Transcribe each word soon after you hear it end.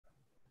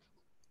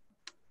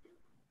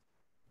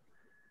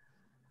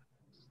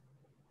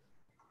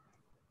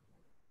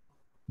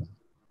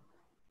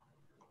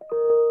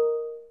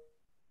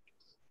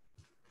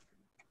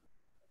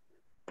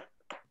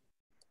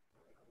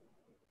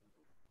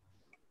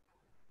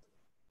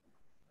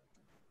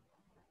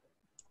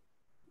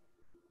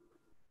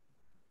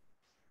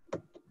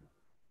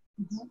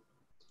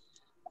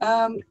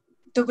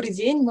Добрый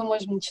день, мы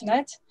можем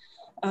начинать.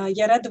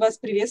 Я рада вас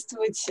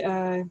приветствовать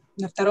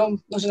на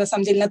втором, уже на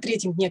самом деле на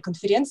третьем дне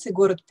конференции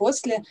 «Город,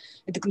 после».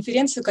 Это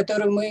конференцию,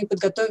 которую мы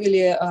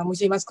подготовили,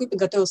 Музей Москвы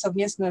подготовил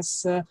совместно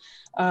с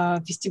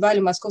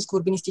фестивалем Московского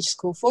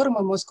урбанистического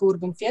форума Moscow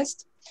Urban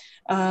Fest.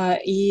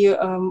 И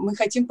мы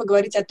хотим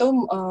поговорить о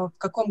том, в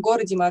каком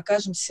городе мы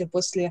окажемся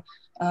после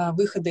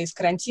выхода из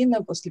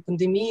карантина, после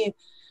пандемии,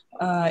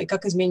 и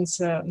как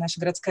изменится наша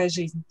городская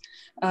жизнь.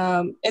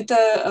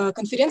 Эта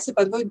конференция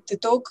подводит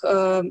итог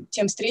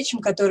тем встречам,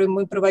 которые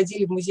мы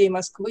проводили в Музее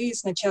Москвы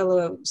с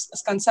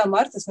конца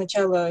марта, с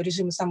начала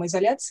режима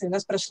самоизоляции. У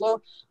нас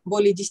прошло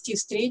более 10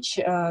 встреч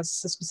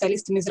со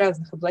специалистами из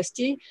разных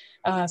областей,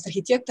 с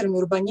архитекторами,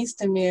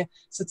 урбанистами,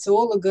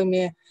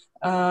 социологами,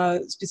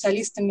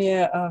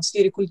 специалистами в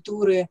сфере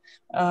культуры,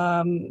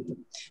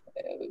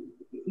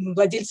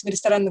 владельцами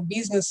ресторанных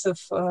бизнесов,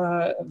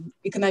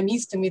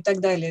 экономистами и так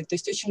далее. То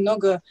есть очень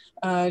много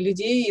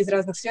людей из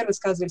разных сфер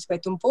высказывались по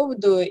этому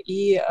поводу,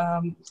 и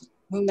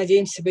мы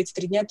надеемся в эти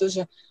 3 дня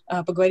тоже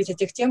поговорить о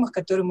тех темах,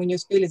 которые мы не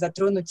успели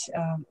затронуть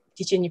в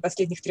течение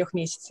последних 3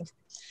 месяцев.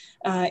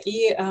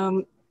 И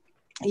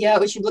я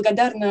очень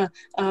благодарна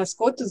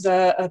Скотту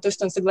за то,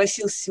 что он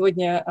согласился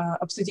сегодня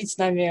обсудить с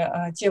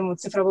нами тему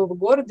цифрового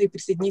города и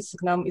присоединиться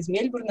к нам из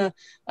Мельбурна.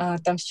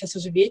 Там сейчас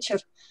уже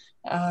вечер.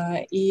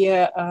 И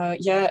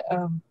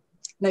я,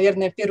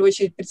 наверное, в первую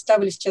очередь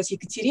представлю сейчас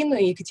Екатерину,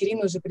 и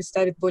Екатерина уже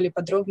представит более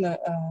подробно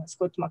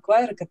Скоттом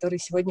Маккуайра, который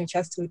сегодня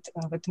участвует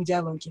в этом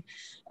диалоге.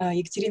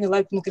 Екатерина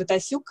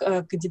Лапина-Кратасюк,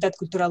 кандидат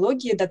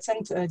культурологии,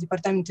 доцент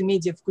департамента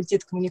медиа,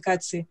 факультета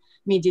коммуникации,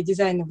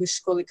 медиа-дизайна Высшей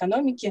школы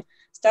экономики,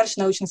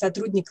 старший научный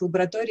сотрудник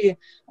лаборатории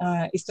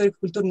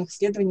историко-культурных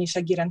исследований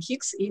Шагир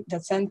Анхикс и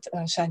доцент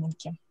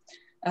Шанинки.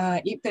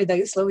 И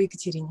передаю слово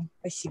Екатерине.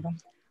 Спасибо.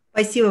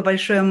 Спасибо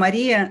большое,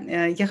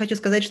 Мария. Я хочу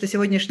сказать, что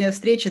сегодняшняя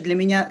встреча для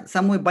меня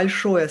самое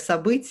большое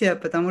событие,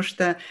 потому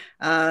что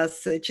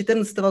с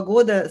 2014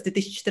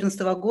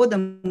 года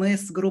мы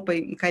с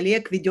группой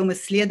коллег ведем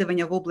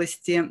исследования в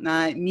области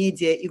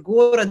медиа и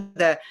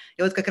города.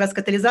 И вот как раз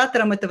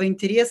катализатором этого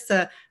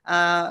интереса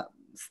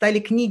стали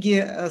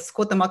книги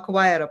Скотта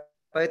Маккуайра.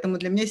 Поэтому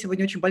для меня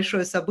сегодня очень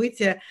большое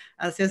событие,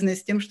 связанное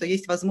с тем, что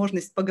есть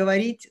возможность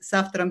поговорить с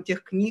автором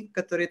тех книг,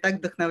 которые так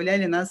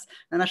вдохновляли нас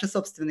на наши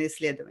собственные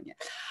исследования.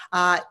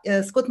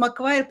 Скотт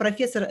Маккуайр,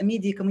 профессор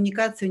медиа и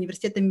коммуникации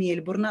Университета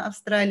Мельбурна,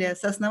 Австралия,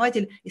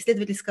 сооснователь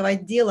исследовательского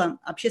отдела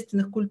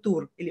общественных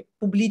культур или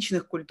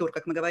публичных культур,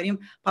 как мы говорим,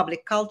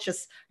 public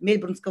cultures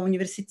Мельбурнского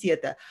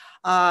университета.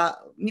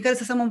 Мне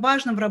кажется, самым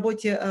важным в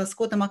работе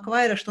Скотта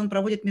Маккуайра, что он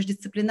проводит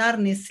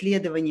междисциплинарные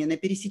исследования на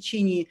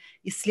пересечении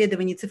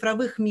исследований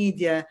цифровых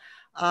медиа,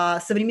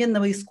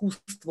 современного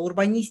искусства,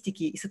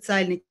 урбанистики и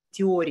социальной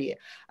теории.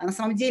 На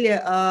самом деле,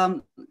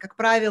 как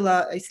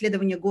правило,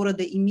 исследования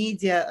города и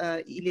медиа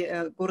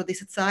или города и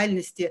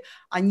социальности,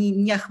 они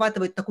не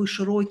охватывают такой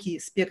широкий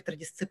спектр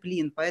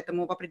дисциплин,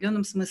 поэтому в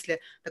определенном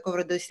смысле такого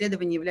рода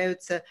исследования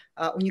являются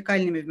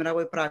уникальными в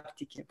мировой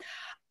практике.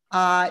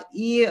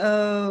 И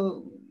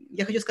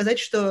я хочу сказать,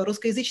 что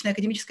русскоязычной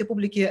академической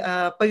публике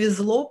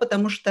повезло,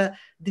 потому что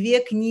 2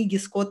 книги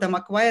Скотта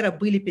Маккуайра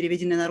были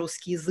переведены на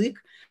русский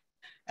язык.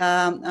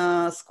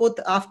 Скотт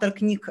 – автор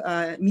книг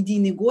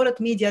 «Медийный город»,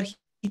 «Медиа,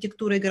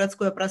 архитектура и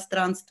городское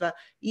пространство»,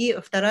 и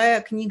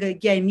 2-я книга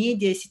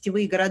 «Геомедиа.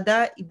 Сетевые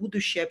города и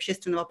будущее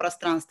общественного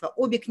пространства».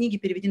 Обе книги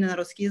переведены на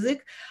русский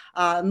язык,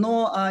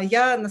 но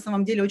я на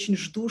самом деле очень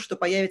жду, что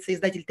появится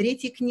издатель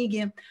 3-й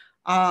книги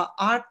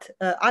 «Art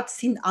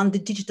Seen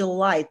Under Digital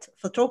Light.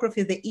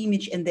 Photography, the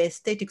Image and the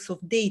Aesthetics of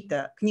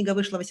Data». Книга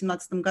вышла в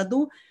 2018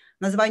 году.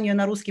 Название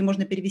на русский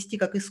можно перевести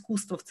как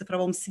 «Искусство в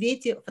цифровом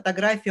свете.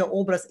 Фотография,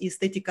 образ и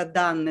эстетика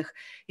данных».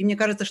 И мне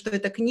кажется, что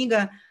эта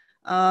книга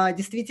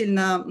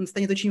действительно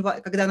станет очень,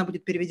 когда она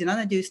будет переведена,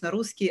 надеюсь, на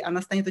русский,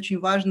 она станет очень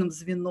важным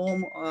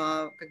звеном,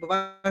 как бы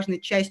важной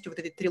частью вот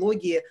этой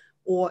трилогии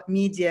о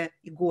медиа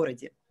и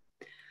городе.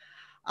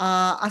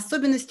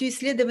 Особенностью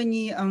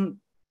исследований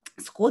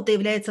Скотта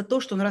является то,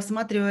 что он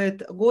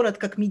рассматривает город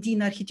как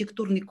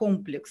медийно-архитектурный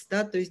комплекс,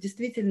 да, то есть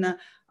действительно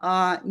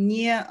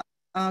не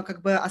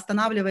как бы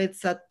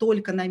останавливается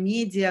только на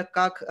медиа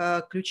как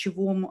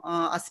ключевом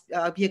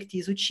объекте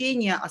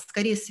изучения, а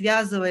скорее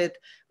связывает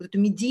вот эту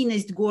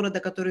медийность города,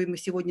 которую мы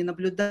сегодня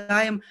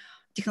наблюдаем,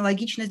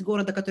 технологичность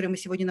города, которую мы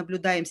сегодня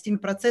наблюдаем, с теми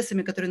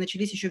процессами, которые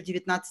начались еще в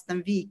XIX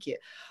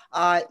веке.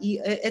 И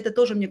это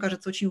тоже, мне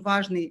кажется, очень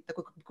важный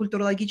такой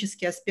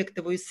культурологический аспект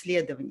его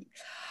исследований.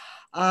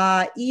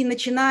 И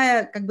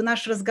начиная как бы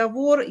наш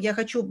разговор, я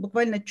хочу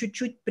буквально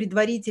чуть-чуть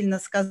предварительно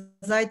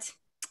сказать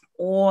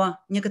о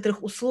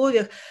некоторых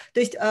условиях. То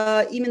есть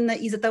именно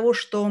из-за того,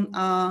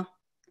 что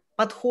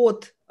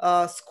подход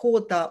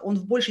Скотта, он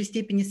в большей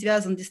степени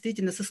связан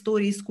действительно с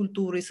историей, с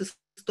культурой, с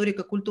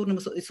историко-культурным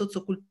и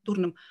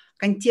социокультурным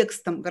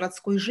контекстом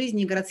городской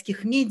жизни и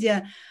городских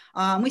медиа,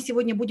 мы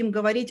сегодня будем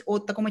говорить о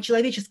таком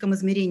человеческом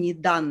измерении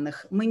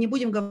данных. Мы не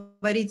будем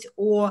говорить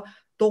о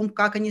том,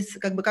 как они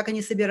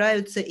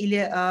собираются, или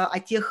о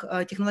тех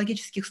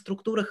технологических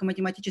структурах и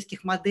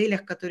математических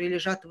моделях, которые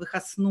лежат в их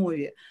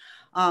основе.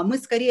 Мы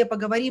скорее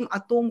поговорим о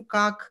том,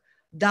 как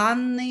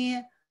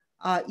данные,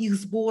 их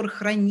сбор,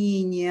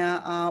 хранение,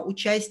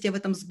 участие в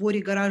этом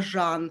сборе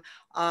горожан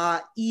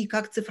и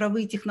как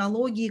цифровые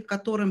технологии, к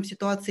которым в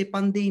ситуации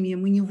пандемии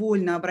мы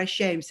невольно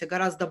обращаемся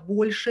гораздо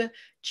больше,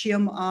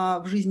 чем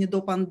в жизни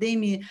до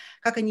пандемии,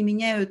 как они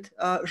меняют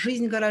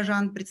жизнь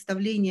горожан,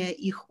 представление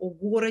их о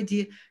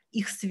городе,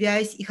 их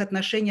связь, их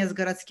отношения с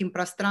городским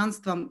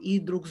пространством и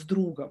друг с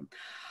другом.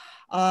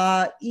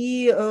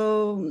 И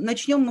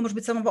начнем мы, может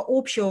быть, с самого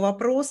общего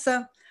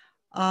вопроса.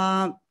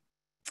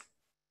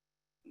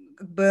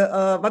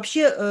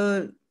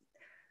 Вообще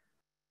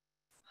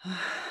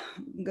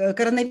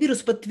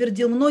коронавирус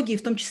подтвердил многие,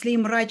 в том числе и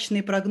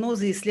мрачные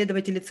прогнозы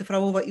исследователей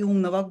цифрового и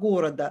умного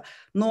города.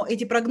 Но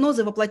эти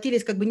прогнозы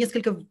воплотились как бы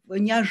несколько в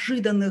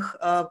неожиданных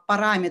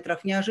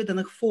параметрах,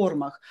 неожиданных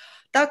формах.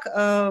 Так,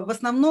 в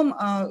основном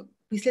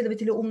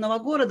исследователи умного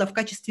города в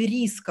качестве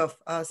рисков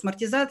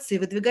смартизации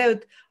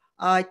выдвигают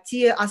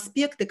те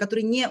аспекты,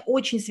 которые не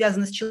очень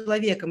связаны с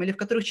человеком или в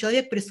которых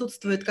человек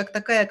присутствует как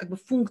такая как бы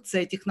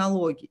функция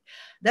технологий.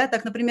 Да,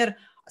 так, например,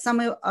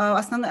 самые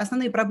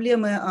основные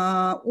проблемы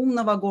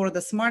умного города,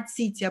 Smart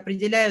City,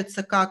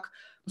 определяются как,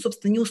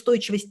 собственно,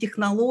 неустойчивость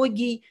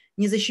технологий,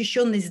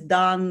 незащищенность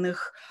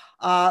данных,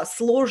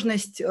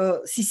 сложность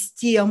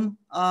систем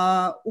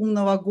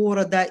умного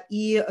города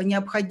и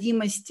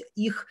необходимость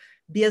их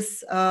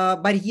без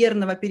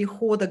барьерного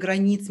перехода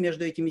границ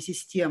между этими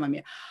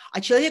системами.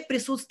 А человек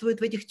присутствует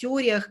в этих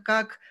теориях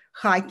как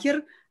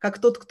хакер, как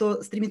тот,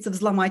 кто стремится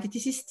взломать эти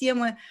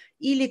системы,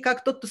 или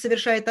как тот, кто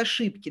совершает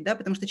ошибки, да,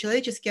 потому что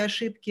человеческие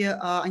ошибки,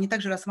 они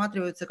также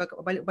рассматриваются как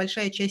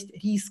большая часть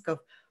рисков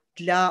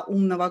для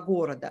умного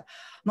города.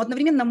 Но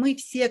одновременно мы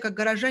все, как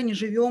горожане,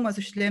 живем,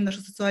 осуществляем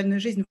нашу социальную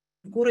жизнь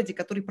в городе,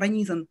 который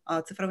пронизан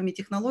цифровыми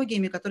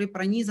технологиями, который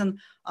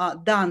пронизан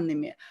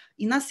данными.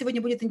 И нас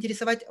сегодня будет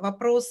интересовать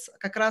вопрос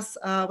как раз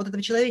вот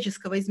этого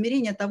человеческого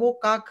измерения, того,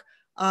 как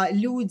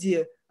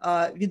люди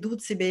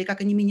ведут себя и как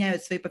они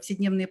меняют свои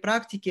повседневные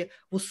практики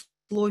в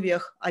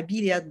условиях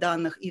обилия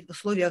данных и в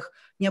условиях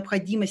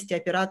необходимости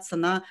опираться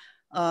на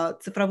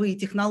цифровые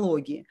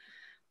технологии.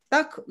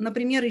 Так,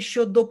 например,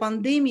 еще до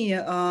пандемии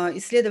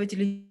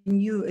исследователи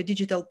New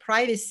Digital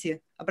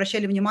Privacy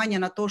обращали внимание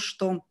на то,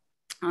 что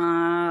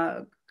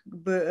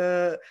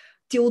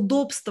те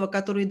удобства,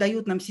 которые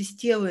дают нам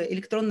системы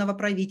электронного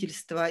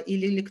правительства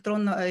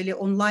или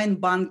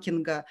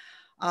онлайн-банкинга,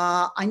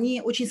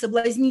 они очень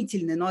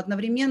соблазнительны, но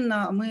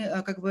одновременно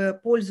мы, как бы,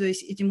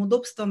 пользуясь этим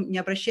удобством, не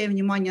обращаем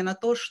внимания на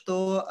то,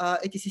 что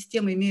эти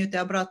системы имеют и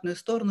обратную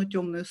сторону,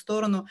 темную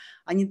сторону,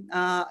 они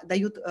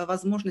дают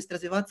возможность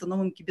развиваться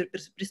новым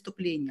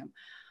киберпреступлениям.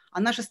 А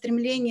наше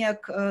стремление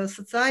к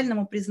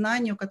социальному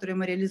признанию, которое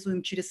мы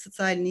реализуем через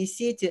социальные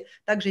сети,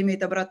 также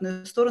имеет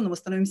обратную сторону. Мы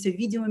становимся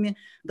видимыми,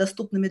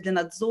 доступными для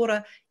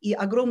надзора, и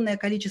огромное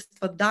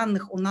количество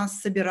данных у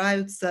нас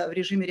собираются в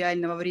режиме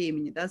реального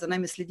времени. Да? За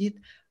нами следит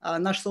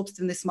наш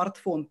собственный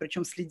смартфон,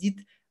 причем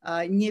следит,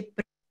 не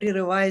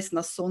прерываясь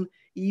на сон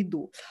и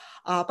еду.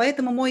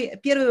 Поэтому мой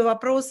первый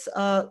вопрос,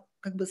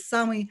 как бы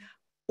самый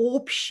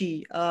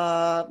общий.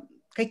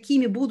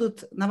 Какими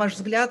будут, на ваш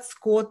взгляд,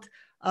 Скотт,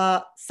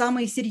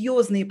 самые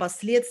серьезные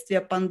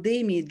последствия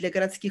пандемии для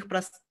городских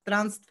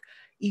пространств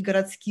и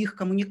городских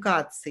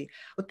коммуникаций?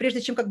 Вот прежде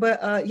чем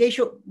я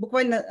еще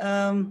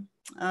буквально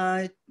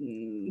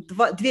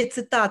две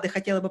цитаты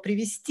хотела бы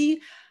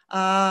привести.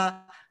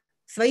 В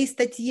своей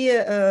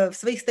статье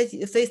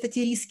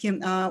 «Риски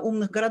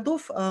умных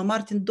городов»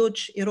 Мартин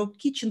Додж и Роб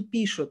Китчен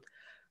пишут,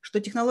 что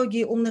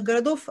технологии умных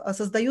городов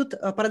создают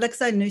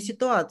парадоксальную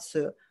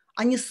ситуацию.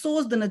 Они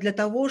созданы для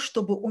того,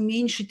 чтобы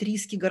уменьшить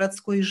риски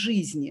городской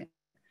жизни.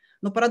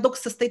 Но парадокс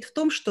состоит в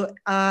том, что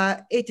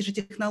эти же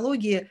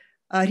технологии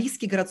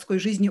риски городской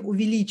жизни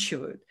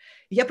увеличивают.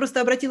 Я просто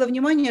обратила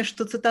внимание,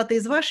 что цитата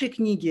из вашей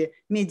книги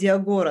 «Медиа,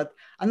 город»,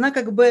 она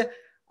как бы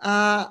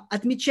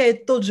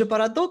отмечает тот же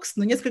парадокс,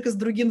 но несколько с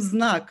другим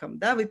знаком.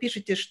 Да? Вы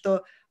пишете,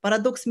 что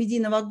парадокс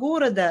медийного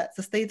города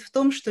состоит в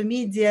том, что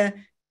медиа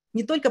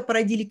не только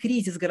породили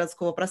кризис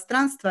городского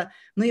пространства,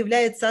 но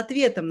является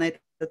ответом на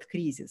этот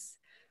кризис.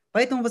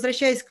 Поэтому,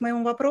 возвращаясь к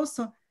моему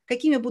вопросу,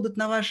 какими будут,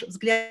 на ваш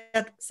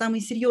взгляд,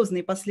 самые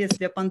серьезные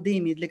последствия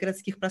пандемии для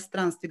городских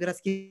пространств и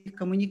городских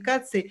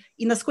коммуникаций,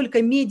 и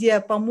насколько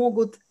медиа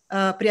помогут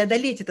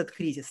преодолеть этот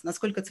кризис,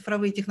 насколько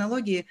цифровые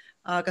технологии,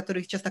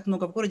 которых сейчас так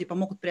много в городе,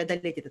 помогут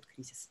преодолеть этот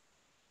кризис?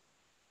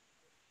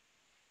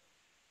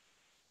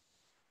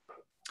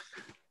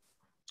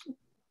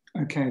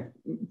 Okay,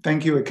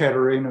 thank you,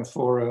 Ekaterina,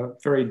 for a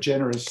very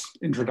generous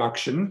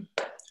introduction.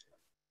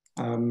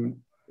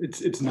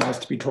 It's nice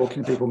to be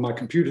talking to people. My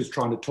computer's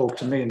trying to talk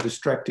to me and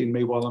distracting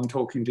me while I'm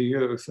talking to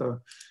you,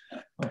 so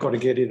I've got to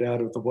get it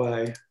out of the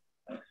way.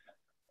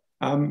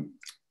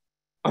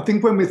 I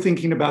think when we're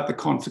thinking about the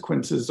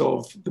consequences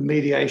of the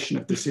mediation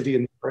of the city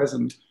in the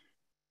present,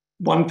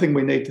 one thing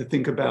we need to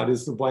think about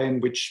is the way in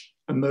which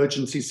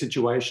emergency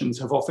situations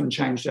have often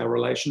changed our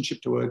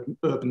relationship to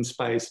urban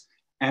space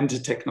and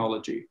to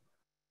technology.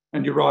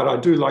 And you're right, I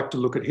do like to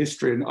look at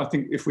history, and I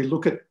think if we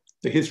look at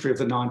the history of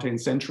the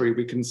 19th century,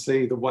 we can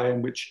see the way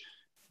in which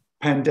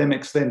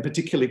pandemics then,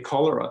 particularly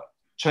cholera,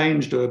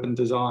 changed urban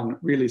design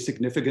really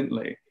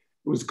significantly.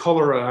 It was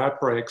cholera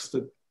outbreaks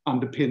that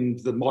underpinned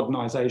the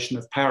modernization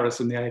of Paris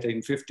in the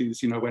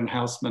 1850s, you know, when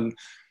Haussmann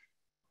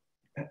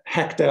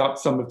hacked out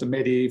some of the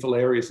medieval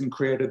areas and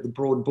created the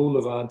broad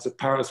boulevards of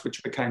Paris,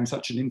 which became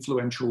such an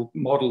influential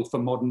model for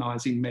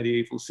modernizing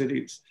medieval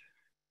cities.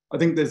 I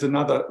think there's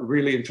another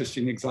really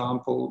interesting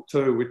example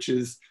too, which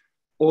is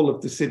all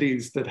of the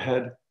cities that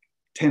had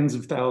tens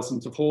of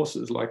thousands of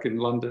horses, like in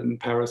London,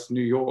 Paris,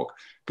 New York,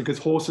 because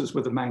horses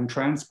were the main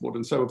transport.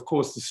 And so, of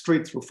course, the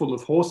streets were full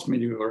of horse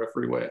manure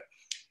everywhere.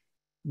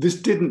 This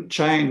didn't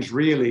change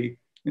really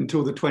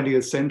until the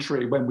 20th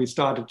century, when we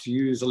started to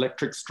use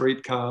electric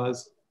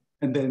streetcars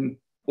and then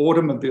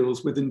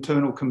automobiles with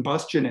internal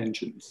combustion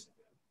engines.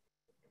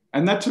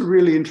 And that's a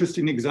really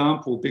interesting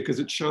example because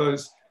it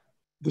shows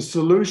the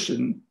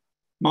solution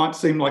might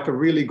seem like a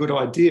really good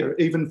idea,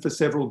 even for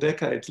several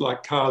decades,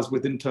 like cars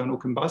with internal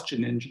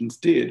combustion engines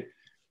did.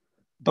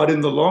 But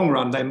in the long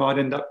run, they might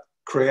end up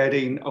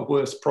creating a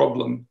worse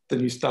problem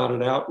than you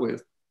started out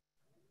with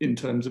in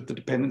terms of the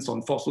dependence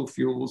on fossil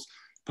fuels,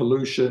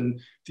 pollution,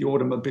 the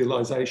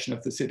automobilization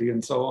of the city,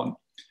 and so on.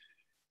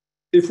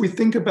 If we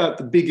think about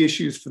the big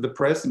issues for the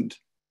present,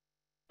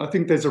 I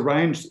think there's a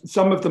range.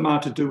 Some of them are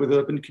to do with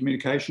urban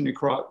communication,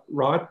 you're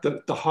right?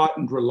 The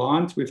heightened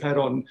reliance we've had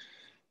on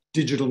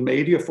digital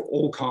media for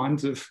all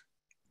kinds of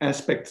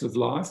aspects of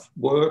life,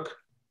 work,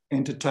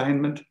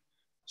 entertainment,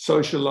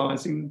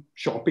 socializing,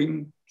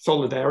 shopping,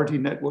 solidarity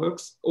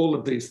networks, all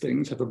of these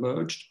things have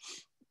emerged.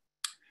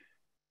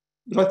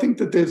 But I think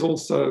that there's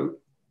also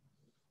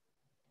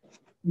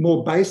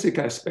more basic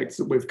aspects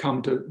that we've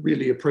come to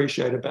really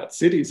appreciate about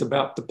cities,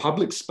 about the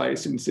public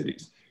space in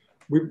cities.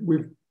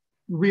 We've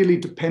really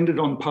depended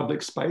on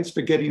public space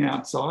for getting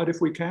outside if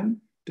we can,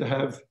 to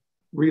have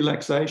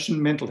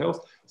relaxation, mental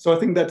health. So I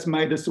think that's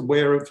made us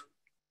aware of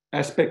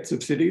aspects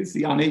of cities,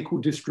 the unequal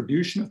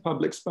distribution of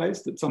public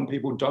space, that some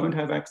people don't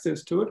have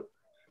access to it.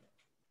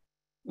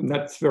 And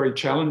that's very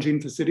challenging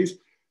for cities.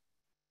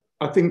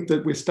 I think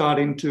that we're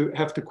starting to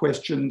have to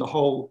question the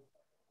whole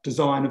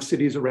design of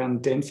cities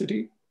around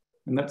density.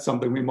 And that's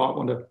something we might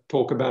want to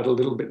talk about a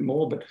little bit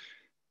more. But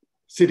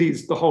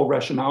cities, the whole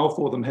rationale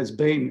for them has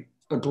been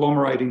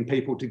agglomerating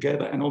people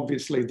together. And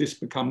obviously this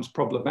becomes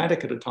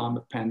problematic at a time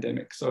of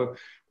pandemic. So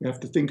we have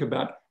to think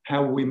about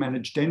how we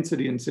manage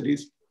density in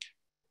cities.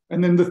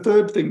 And then the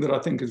third thing that I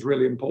think is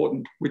really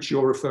important, which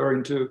you're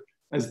referring to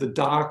as the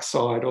dark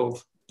side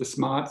of the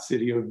smart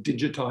city, of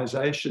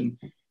digitization,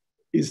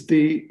 is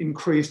the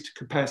increased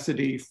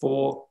capacity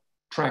for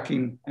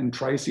tracking and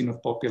tracing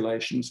of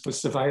populations, for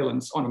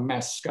surveillance on a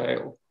mass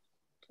scale.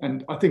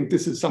 And I think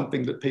this is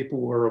something that people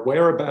were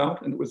aware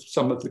about, and it was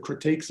some of the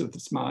critiques of the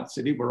smart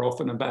city were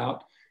often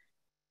about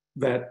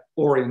that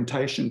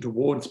orientation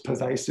towards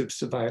pervasive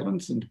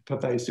surveillance and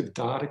pervasive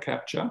data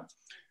capture.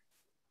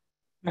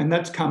 And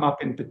that's come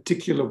up in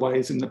particular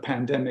ways in the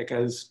pandemic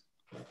as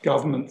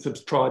governments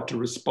have tried to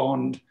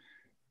respond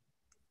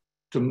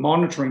to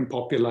monitoring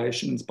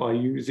populations by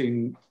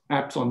using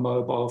apps on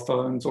mobile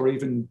phones or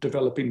even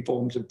developing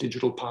forms of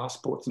digital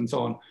passports and so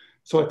on.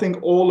 So I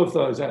think all of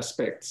those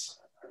aspects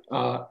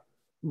are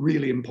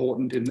really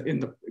important in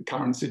the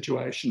current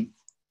situation.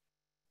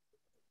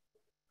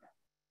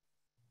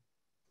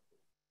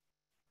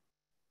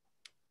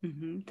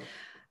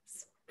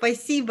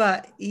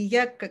 Спасибо.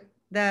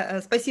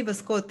 Спасибо,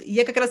 Скотт.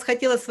 Я как раз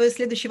хотела свой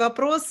следующий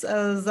вопрос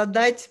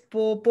задать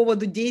по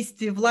поводу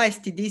действий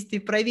власти, действий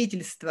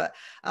правительства.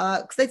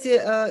 Кстати,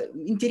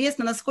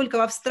 интересно, насколько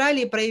в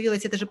Австралии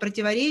проявилось это же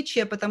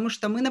противоречие, потому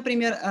что мы,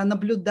 например,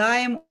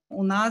 наблюдаем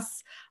у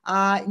нас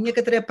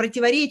некоторое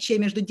противоречие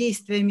между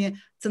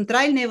действиями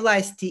центральной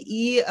власти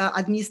и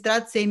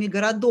администрациями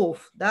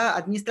городов. Да?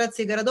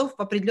 Администрации городов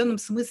в определенном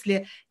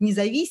смысле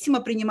независимо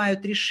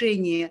принимают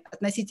решения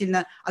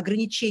относительно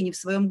ограничений в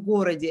своем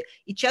городе.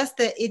 И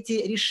часто эти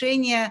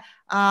решения,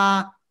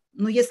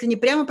 ну, если не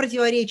прямо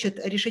противоречат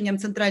решениям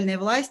центральной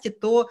власти,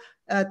 то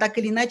так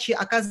или иначе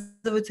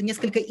оказываются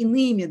несколько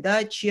иными,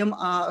 да, чем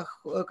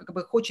как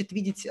бы хочет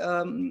видеть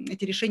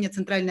эти решения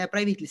центральное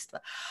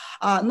правительство.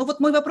 Но вот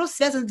мой вопрос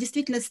связан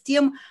действительно с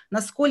тем,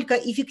 насколько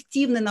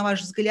эффективны, на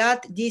ваш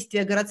взгляд,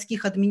 действия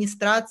городских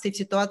администраций в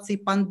ситуации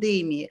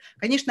пандемии.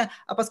 Конечно,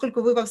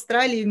 поскольку вы в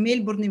Австралии, в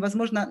Мельбурне,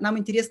 возможно, нам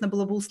интересно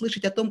было бы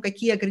услышать о том,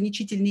 какие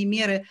ограничительные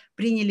меры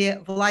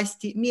приняли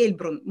власти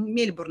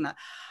Мельбурна.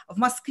 В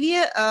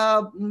Москве,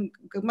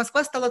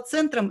 Москва стала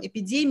центром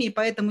эпидемии,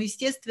 поэтому,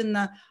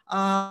 естественно,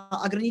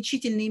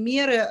 ограничительные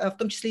меры, в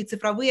том числе и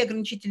цифровые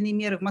ограничительные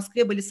меры, в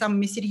Москве были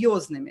самыми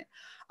серьезными.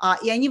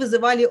 И они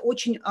вызывали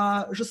очень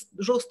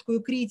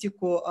жесткую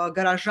критику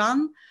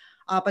горожан,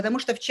 потому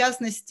что, в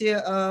частности,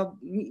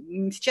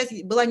 сейчас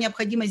была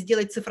необходимость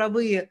сделать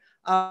цифровые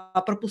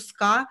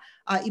пропуска,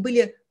 и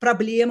были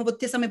проблемы, вот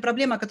те самые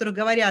проблемы, о которых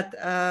говорят,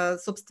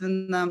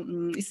 собственно,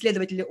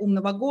 исследователи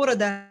умного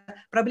города,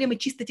 проблемы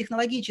чисто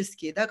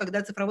технологические, да,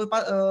 когда цифровой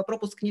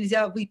пропуск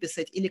нельзя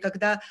выписать, или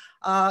когда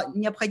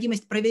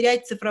необходимость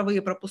проверять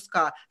цифровые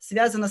пропуска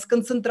связана с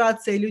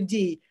концентрацией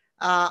людей,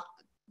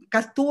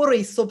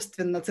 который,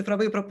 собственно,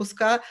 цифровые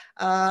пропуска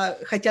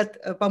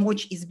хотят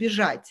помочь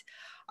избежать.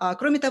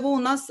 Кроме того, у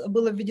нас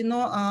было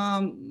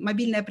введено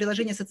мобильное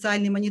приложение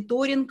 «Социальный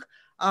мониторинг»,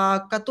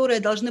 которое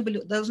должна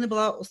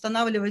была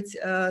устанавливать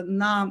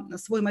на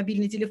свой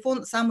мобильный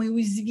телефон самая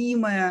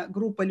уязвимая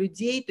группа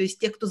людей, то есть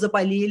тех, кто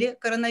заболели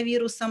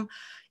коронавирусом,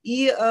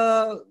 и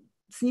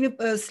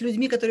с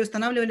людьми, которые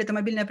устанавливали это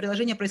мобильное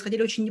приложение,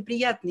 происходили очень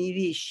неприятные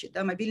вещи.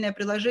 Да? Мобильное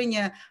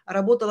приложение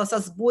работало со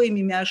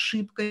сбоями,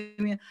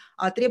 ошибками,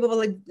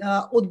 требовало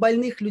от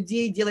больных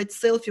людей делать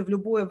селфи в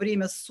любое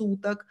время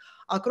суток.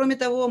 Кроме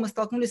того, мы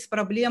столкнулись с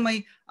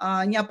проблемой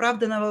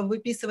неоправданного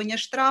выписывания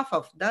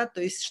штрафов. Да?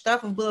 То есть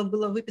штрафов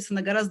было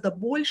выписано гораздо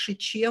больше,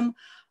 чем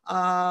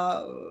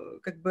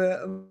как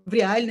бы в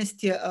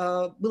реальности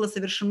было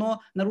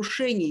совершено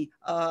нарушений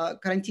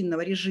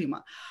карантинного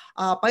режима.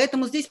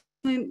 Поэтому здесь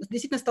мы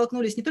действительно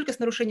столкнулись не только с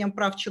нарушением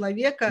прав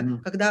человека,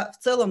 когда в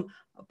целом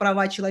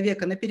права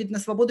человека на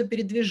свободу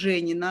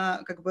передвижений,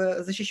 на как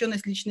бы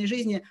защищенность личной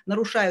жизни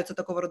нарушаются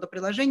такого рода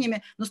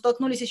приложениями, но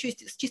столкнулись еще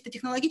и с чисто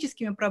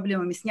технологическими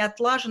проблемами, с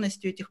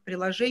неотлаженностью этих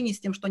приложений, с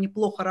тем, что они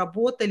плохо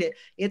работали,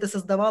 и это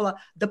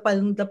создавало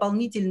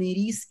дополнительные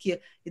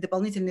риски и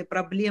дополнительные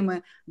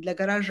проблемы для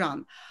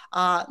горожан.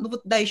 Ну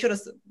вот, да, еще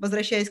раз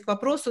возвращаясь к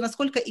вопросу,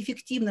 насколько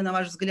эффективны, на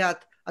ваш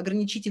взгляд,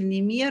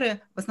 ограничительные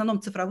меры, в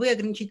основном цифровые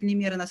ограничительные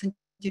меры нас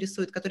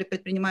интересуют, которые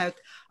предпринимают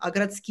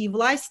городские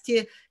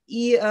власти,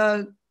 и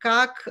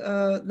как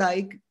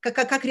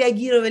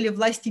реагировали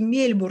власти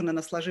Мельбурна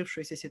на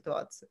сложившуюся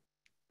ситуацию?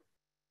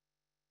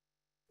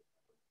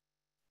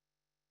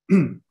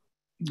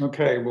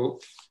 Okay, well,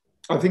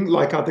 I think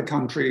like other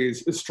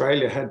countries,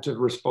 Australia had to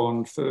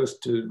respond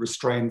first to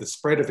restrain the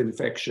spread of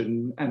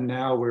infection, and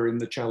now we're in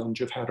the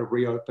challenge of how to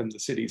reopen the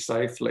city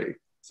safely.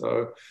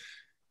 So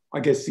I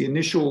guess the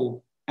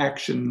initial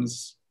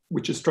actions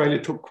which Australia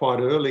took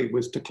quite early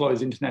was to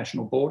close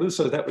international borders.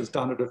 So that was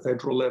done at a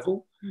federal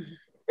level. Mm-hmm.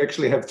 We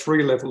actually have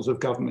three levels of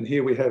government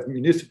here. We have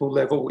municipal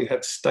level, we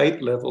have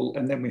state level,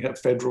 and then we have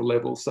federal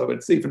level. So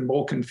it's even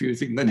more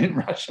confusing than in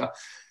Russia.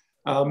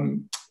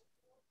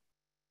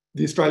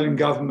 The Australian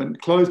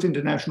government closed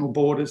international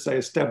borders. They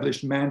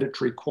established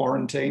mandatory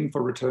quarantine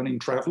for returning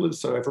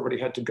travellers. So everybody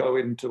had to go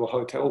into a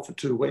hotel for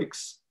 2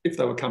 weeks if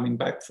they were coming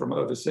back from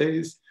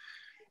overseas.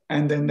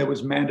 And then there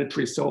was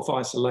mandatory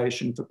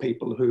self-isolation for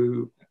people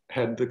who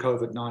had the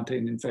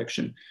COVID-19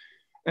 infection.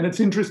 And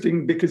it's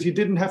interesting because you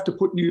didn't have to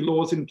put new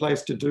laws in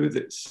place to do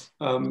this.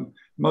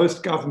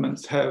 Most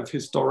governments have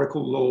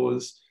historical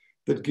laws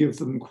that give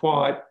them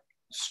quite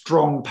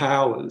strong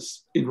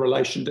powers in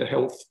relation to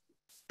health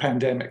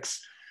pandemics,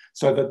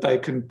 so that they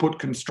can put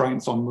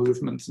constraints on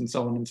movements and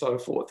so on and so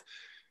forth.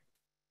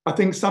 I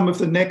think some of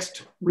the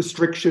next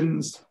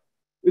restrictions,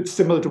 it's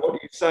similar to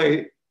what you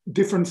say,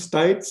 different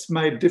states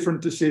made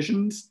different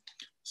decisions.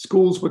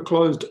 Schools were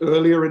closed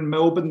earlier in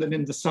Melbourne than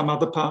in some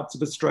other parts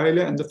of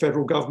Australia, and the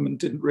federal government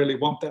didn't really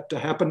want that to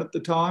happen at the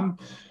time.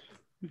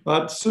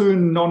 But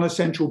soon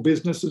non-essential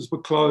businesses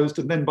were closed,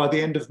 and then by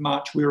the end of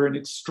March, we were in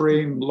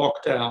extreme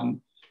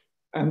lockdown.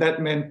 And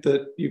that meant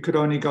that you could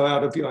only go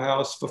out of your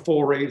house for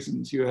 4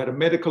 reasons. You had a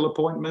medical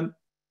appointment,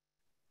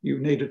 you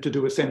needed to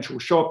do essential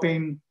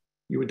shopping,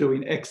 you were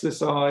doing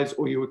exercise,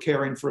 or you were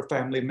caring for a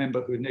family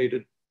member who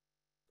needed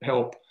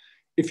help.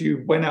 If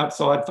you went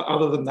outside for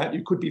other than that,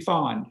 you could be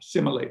fined,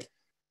 similarly.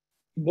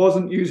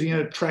 Wasn't using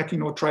a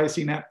tracking or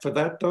tracing app for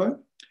that, though.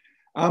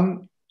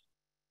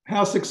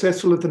 How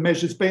successful have the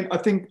measures been? I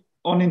think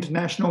on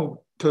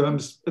international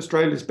terms,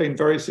 Australia's been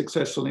very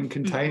successful in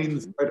containing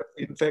the spread of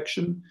the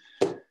infection.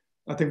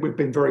 I think we've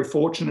been very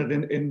fortunate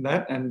in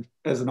that, and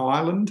as an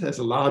island, as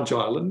a large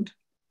island,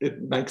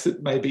 it makes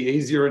it maybe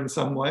easier in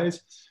some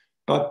ways.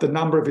 But the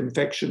number of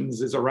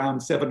infections is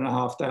around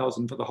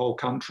 7,500 for the whole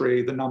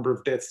country. The number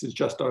of deaths is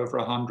just over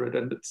 100,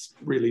 and it's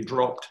really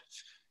dropped.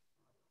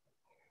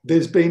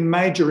 There's been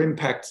major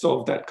impacts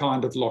of that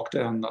kind of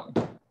lockdown,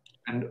 though.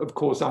 And of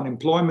course,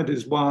 unemployment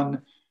is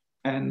one,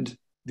 and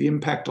the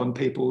impact on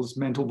people's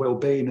mental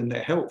well-being and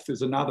their health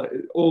is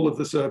another. All of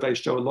the surveys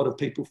show a lot of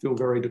people feel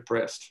very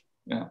depressed.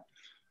 Yeah.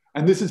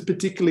 And this is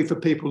particularly for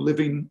people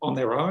living on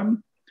their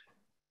own.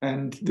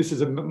 And this is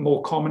a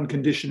more common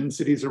condition in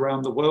cities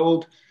around the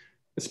world,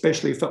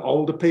 especially for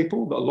older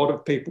people. A lot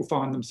of people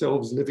find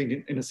themselves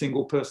living in a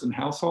single person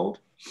household.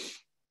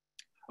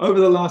 Over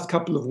the last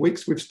couple of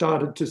weeks, we've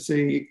started to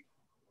see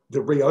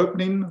the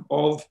reopening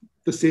of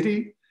the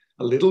city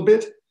a little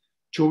bit.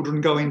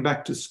 Children going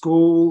back to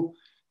school,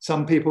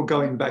 some people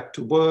going back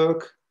to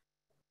work,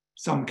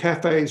 some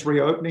cafes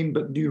reopening,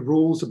 but new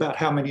rules about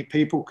how many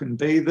people can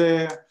be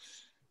there.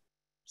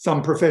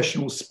 Some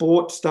professional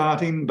sport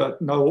starting, but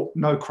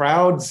no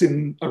crowds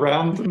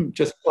around them,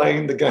 just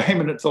playing the game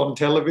and it's on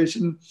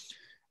television.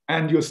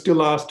 And you're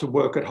still asked to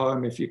work at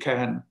home if you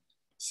can.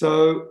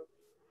 So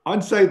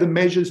I'd say the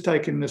measures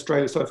taken in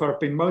Australia so far have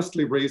been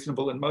mostly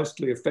reasonable and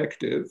mostly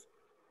effective.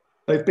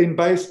 They've been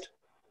based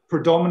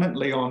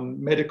predominantly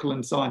on medical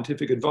and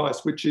scientific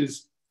advice, which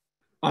is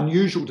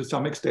unusual to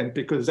some extent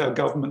because our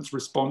government's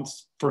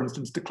response, for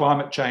instance, to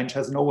climate change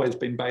hasn't always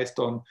been based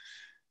on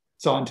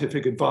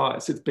scientific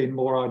advice. It's been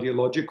more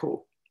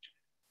ideological.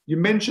 You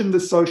mentioned the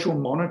social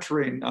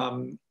monitoring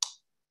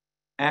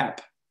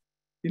app,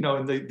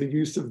 and the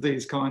use of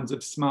these kinds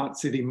of smart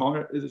city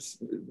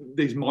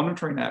these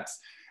monitoring apps.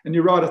 And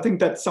you're right, I think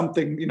that's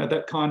something,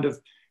 that kind of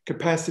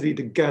capacity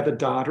to gather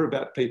data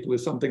about people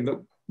is something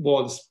that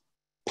was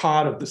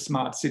part of the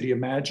smart city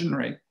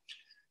imaginary.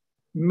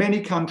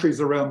 Many countries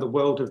around the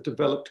world have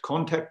developed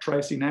contact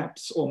tracing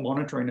apps or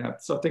monitoring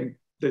apps. I think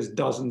there's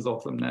dozens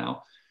of them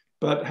now,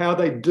 but how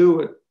they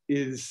do it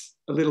is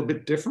a little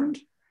bit different.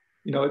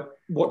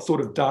 What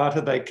sort of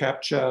data they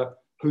capture,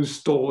 who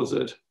stores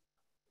it,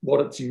 what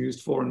it's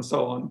used for, and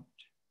so on,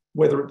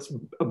 whether it's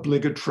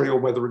obligatory or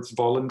whether it's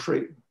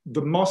voluntary.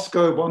 The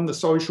Moscow one, the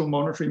social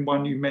monitoring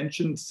one you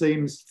mentioned,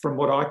 seems, from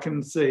what I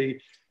can see,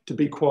 to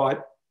be quite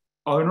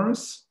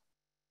onerous.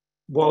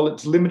 While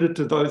it's limited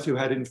to those who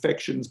had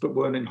infections but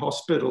weren't in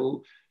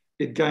hospital,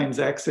 it gains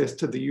access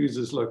to the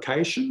user's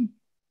location,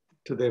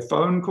 to their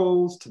phone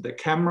calls, to their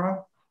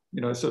camera,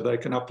 so they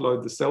can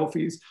upload the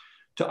selfies,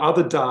 to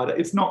other data.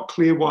 It's not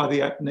clear why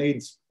the app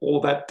needs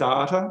all that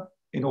data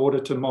in order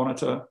to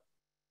monitor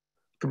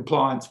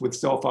compliance with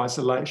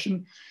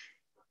self-isolation.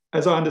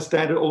 As I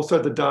understand it, also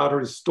the data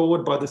is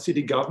stored by the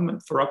city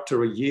government for up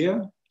to a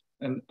year,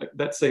 and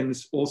that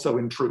seems also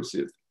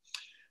intrusive.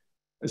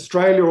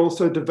 Australia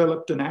also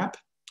developed an app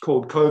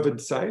called COVID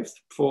Safe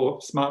for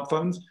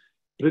smartphones,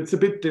 but it's a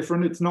bit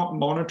different. It's not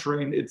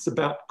monitoring, it's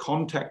about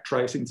contact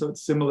tracing. So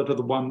it's similar to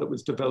the one that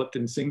was developed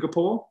in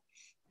Singapore.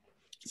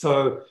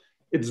 So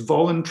it's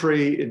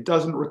voluntary, it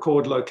doesn't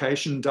record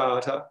location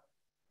data,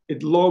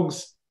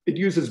 it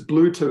uses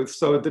Bluetooth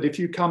so that if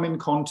you come in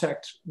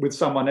contact with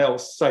someone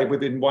else, say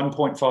within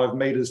 1.5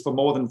 meters for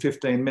more than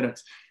 15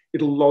 minutes,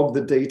 it'll log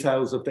the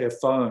details of their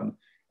phone.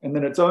 And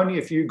then it's only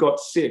if you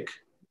got sick,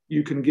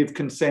 you can give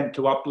consent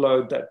to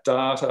upload that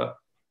data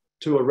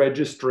to a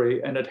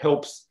registry, and it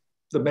helps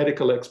the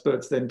medical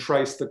experts then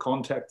trace the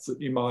contacts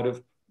that you might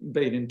have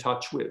been in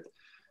touch with.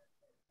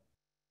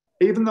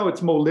 Even though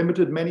it's more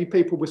limited, many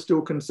people were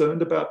still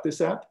concerned about this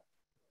app.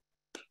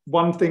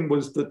 One thing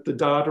was that the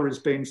data is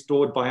being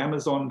stored by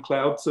Amazon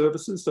cloud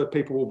services, so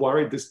people were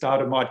worried this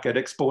data might get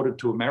exported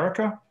to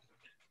America.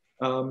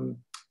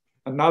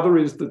 Another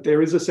is that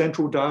there is a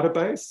central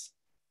database,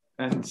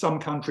 and some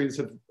countries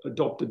have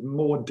adopted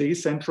more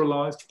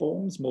decentralized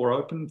forms, more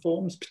open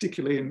forms,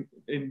 particularly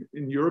in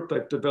Europe.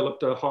 They've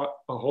developed a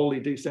wholly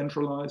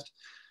decentralized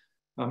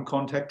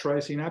contact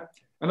tracing app.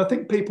 And I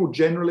think people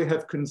generally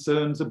have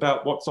concerns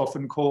about what's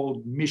often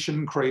called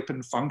mission creep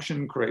and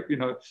function creep,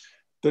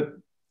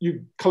 that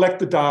you collect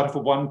the data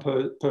for one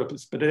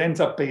purpose, but it ends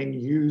up being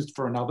used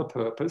for another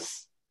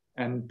purpose,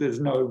 and there's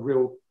no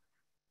real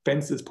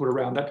fences put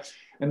around that.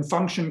 And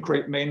function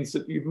creep means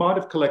that you might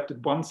have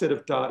collected one set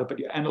of data, but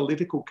your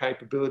analytical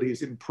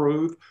capabilities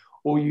improve,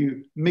 or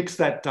you mix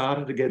that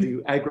data together,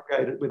 you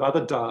aggregate it with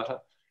other data,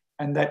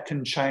 and that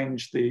can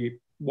change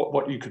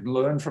what you can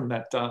learn from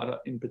that data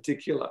in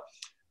particular.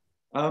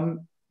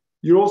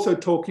 You're also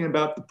talking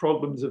about the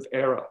problems of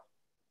error.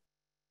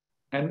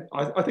 And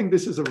I think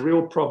this is a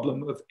real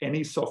problem of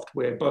any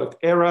software, both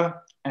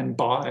error and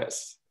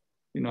bias,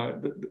 in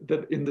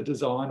the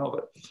design of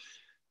it.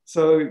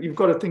 So you've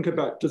got to think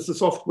about, does the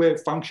software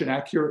function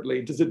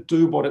accurately? Does it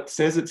do what it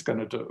says it's going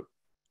to do?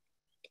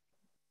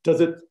 Does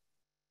it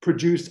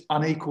produce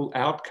unequal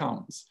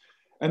outcomes?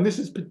 And this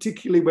is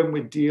particularly when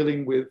we're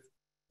dealing with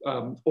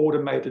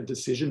automated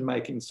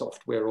decision-making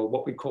software, or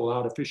what we call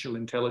artificial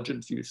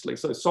intelligence usually.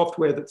 So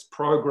software that's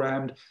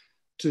programmed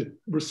to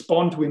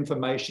respond to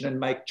information and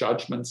make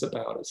judgments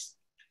about us.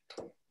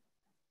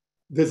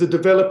 There's a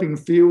developing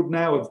field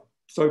now of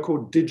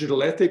so-called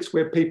digital ethics,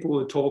 where people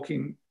are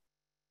talking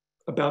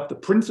about the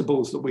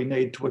principles that we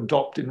need to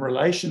adopt in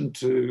relation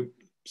to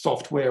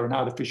software and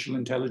artificial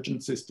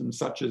intelligence systems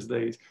such as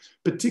these,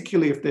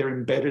 particularly if they're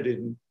embedded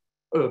in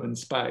urban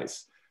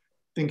space.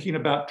 Thinking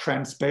about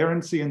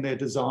transparency in their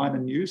design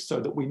and use so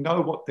that we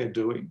know what they're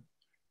doing.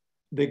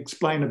 The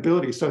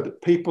explainability so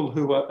that people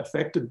who are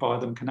affected by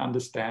them can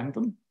understand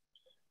them.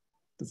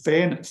 The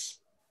fairness.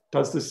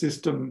 Does the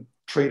system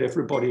treat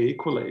everybody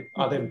equally?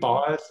 Are there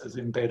biases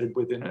embedded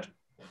within it?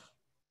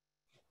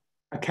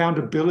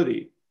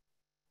 Accountability.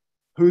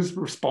 Who's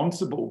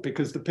responsible?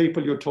 Because the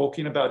people you're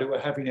talking about who are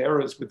having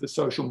errors with the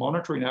social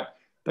monitoring app,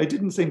 they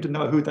didn't seem to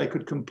know who they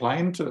could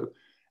complain to.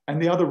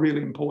 And the other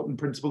really important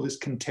principle is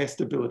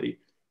contestability.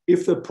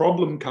 If the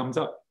problem comes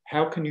up,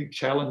 how can you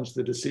challenge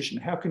the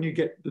decision? How can you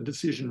get the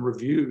decision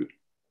reviewed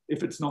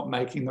if it's not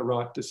making the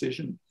right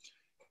decision?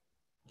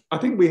 I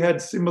think we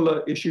had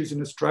similar issues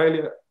in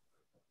Australia,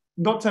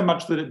 not so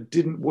much that it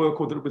didn't work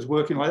or that it was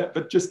working like that,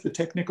 but just the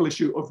technical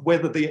issue of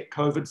whether the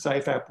COVID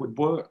Safe app would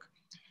work.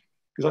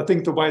 Because I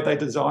think the way they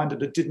designed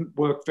it, it didn't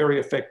work very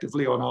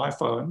effectively on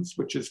iPhones,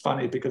 which is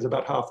funny because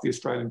about half the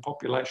Australian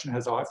population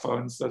has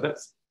iPhones, so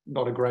that's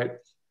not a great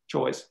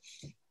choice.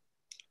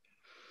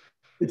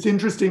 It's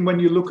interesting when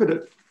you look at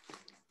it,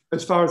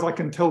 as far as I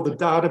can tell, the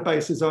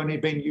database has only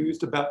been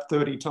used about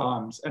 30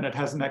 times, and it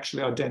hasn't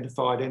actually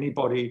identified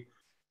anybody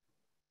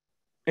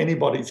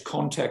anybody's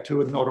contact who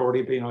had not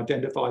already been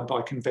identified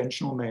by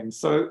conventional means.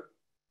 So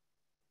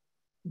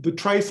the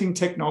tracing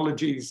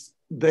technology's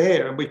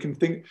there, and we can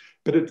think,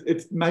 but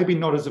it's maybe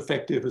not as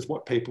effective as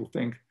what people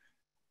think.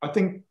 I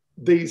think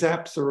these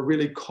apps are a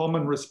really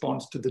common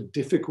response to the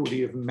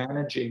difficulty of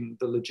managing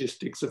the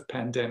logistics of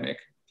pandemic.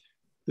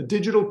 The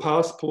digital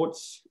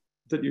passports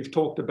that you've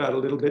talked about a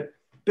little bit,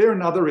 they're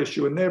another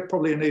issue, and they're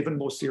probably an even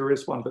more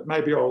serious one, but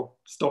maybe I'll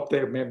stop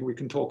there. Maybe we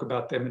can talk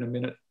about them in a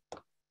minute.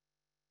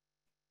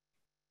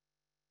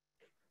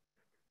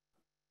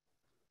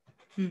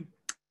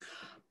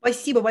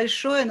 Спасибо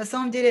большое. На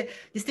самом деле,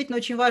 действительно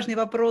очень важный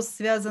вопрос,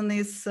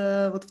 связанный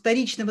с вот,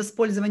 вторичным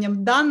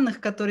использованием данных,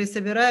 которые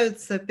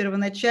собираются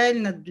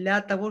первоначально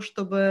для того,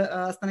 чтобы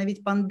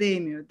остановить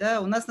пандемию.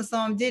 Да? У нас на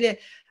самом деле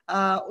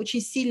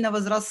очень сильно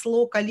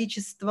возросло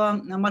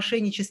количество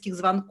мошеннических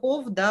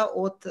звонков, да,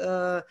 от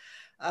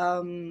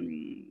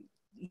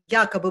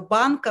якобы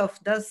банков,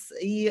 да,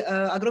 и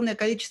огромное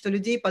количество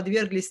людей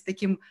подверглись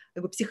таким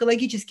как бы,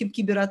 психологическим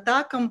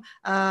кибератакам,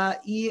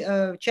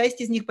 и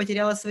часть из них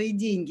потеряла свои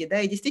деньги. Да,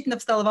 и действительно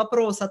встал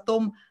вопрос о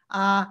том,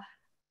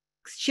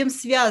 с чем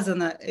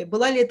связано,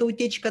 была ли это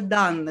утечка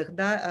данных,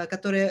 да,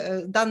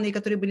 данные,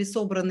 которые были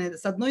собраны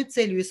с одной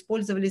целью,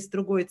 использовались с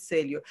другой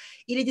целью,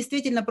 или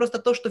действительно просто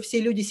то, что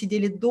все люди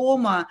сидели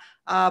дома,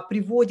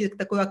 приводит к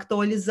такой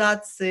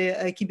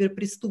актуализации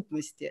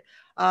киберпреступности.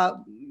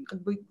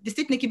 Как бы,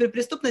 действительно,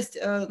 киберпреступность,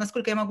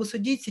 насколько я могу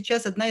судить,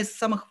 сейчас одна из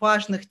самых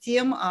важных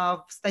тем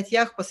в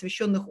статьях,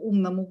 посвященных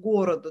умному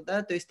городу.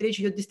 Да? То есть речь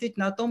идет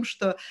действительно о том,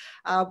 что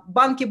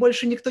банки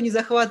больше никто не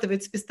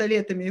захватывает с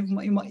пистолетами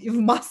и в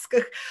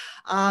масках,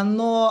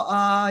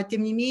 но,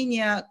 тем не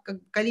менее,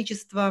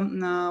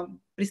 количество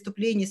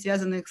преступлений,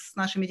 связанных с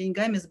нашими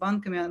деньгами, с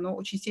банками, оно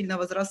очень сильно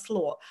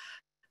возросло.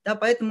 Да?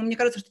 Поэтому мне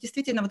кажется, что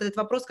действительно вот этот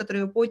вопрос,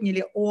 который вы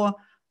подняли о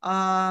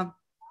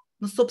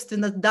ну,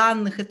 собственно,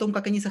 данных, о том,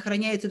 как они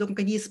сохраняются, о том, как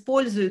они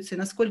используются, и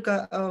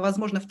насколько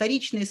возможно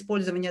вторичное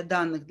использование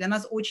данных, для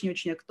нас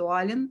очень-очень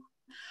актуален,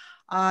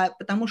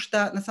 потому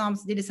что на самом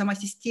деле сама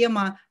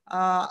система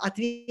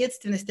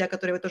ответственности, о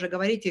которой вы тоже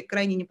говорите,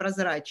 крайне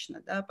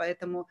непрозрачна, да,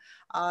 поэтому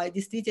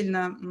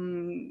действительно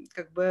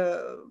как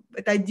бы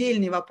это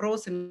отдельный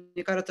вопрос, и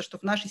мне кажется, что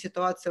в нашей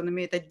ситуации он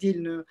имеет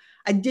отдельную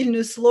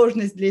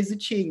сложность для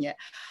изучения.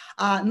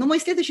 Но мой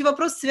следующий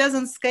вопрос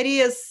связан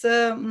скорее с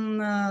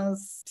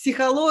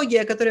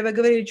психологией, о которой вы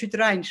говорили чуть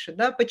раньше.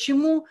 Да?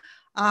 Почему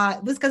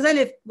вы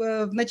сказали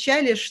в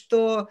начале,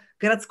 что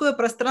городское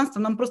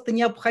пространство нам просто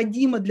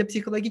необходимо для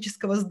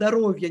психологического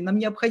здоровья, нам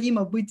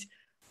необходимо быть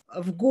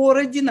в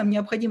городе, нам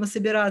необходимо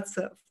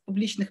собираться в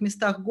публичных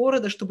местах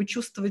города, чтобы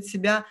чувствовать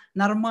себя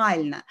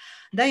нормально.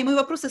 Да? И мой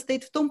вопрос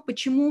состоит в том,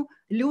 почему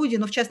люди,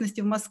 ну, в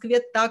частности в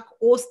Москве, так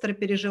остро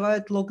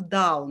переживают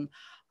локдаун.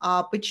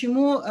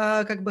 Почему,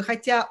 как бы,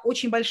 хотя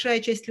очень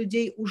большая часть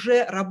людей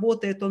уже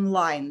работает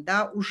онлайн,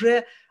 да,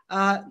 уже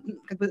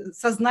как бы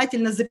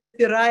сознательно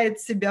запирает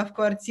себя в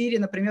квартире,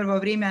 например, во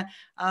время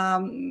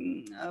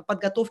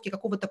подготовки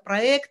какого-то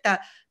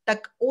проекта,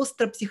 так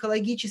остро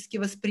психологически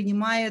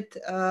воспринимает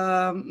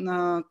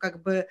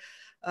как бы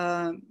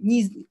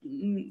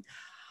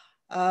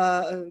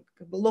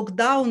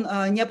локдаун,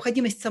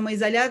 необходимость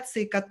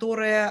самоизоляции,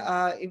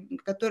 которая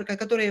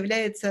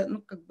является,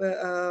 ну, как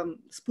бы,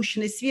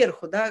 спущенной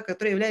сверху, да,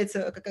 которая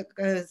является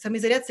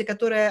самоизоляцией,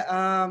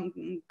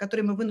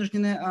 которой мы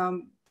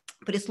вынуждены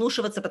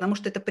прислушиваться, потому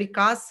что это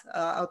приказ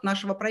от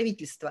нашего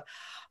правительства.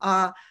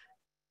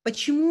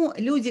 Почему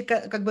люди,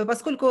 как бы,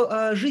 поскольку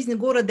жизнь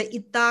города и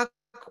так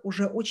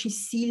уже очень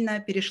сильно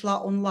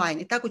перешла онлайн,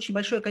 и так очень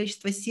большое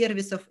количество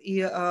сервисов и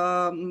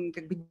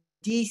как бы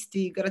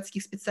действий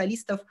городских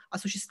специалистов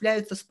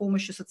осуществляются с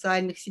помощью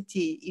социальных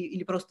сетей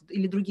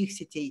или других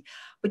сетей.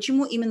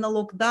 Почему именно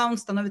локдаун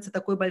становится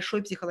такой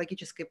большой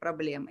психологической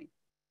проблемой?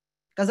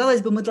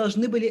 Казалось бы, мы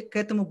должны были к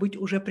этому быть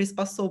уже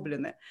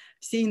приспособлены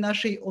всей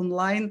нашей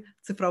онлайн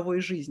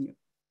цифровой жизнью.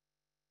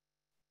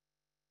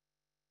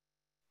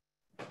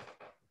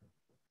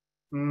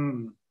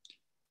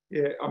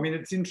 Yeah, I mean,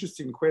 it's an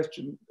interesting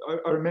question.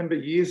 I remember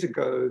years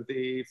ago,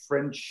 the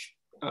French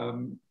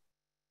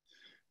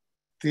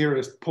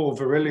theorist Paul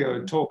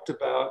Virilio talked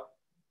about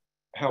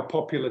how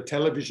popular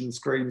television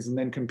screens and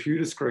then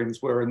computer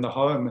screens were in the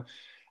home.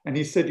 And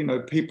he said, you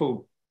know,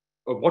 people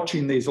are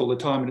watching these all the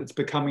time and it's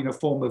becoming a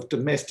form of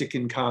domestic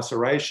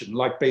incarceration,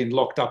 like being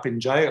locked up in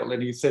jail.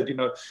 And he said, you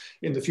know,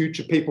 in the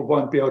future, people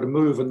won't be able to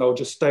move and they'll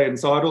just stay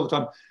inside all the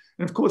time.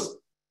 And of course,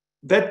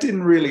 that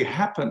didn't really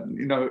happen,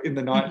 you know, in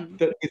the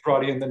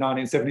writing in the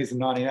 1970s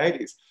and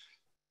 1980s.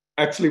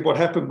 Actually, what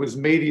happened was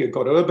media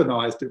got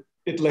urbanized.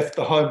 It left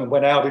the home and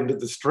went out into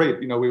the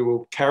street. You know, we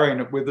were carrying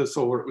it with us,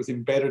 or it was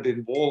embedded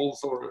in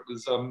walls, or it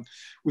was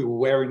we were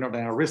wearing it on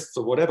our wrists,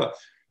 or whatever.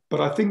 But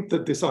I think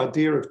that this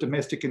idea of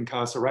domestic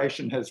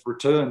incarceration has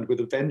returned with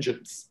a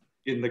vengeance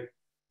in the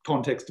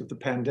context of the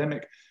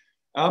pandemic.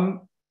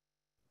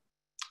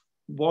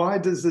 Why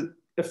does it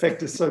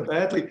affect us so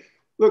badly?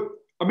 Look,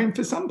 I mean,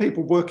 for some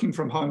people, working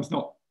from home is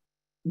not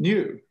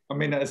new. I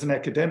mean, as an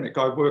academic,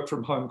 I work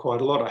from home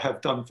quite a lot. I have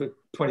done for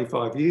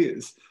 25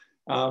 years.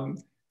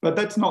 But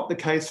that's not the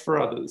case for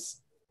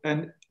others.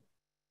 And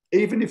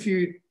even if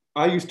you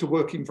are used to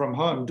working from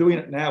home, doing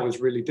it now is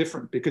really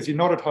different because you're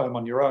not at home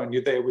on your own.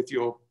 You're there with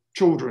your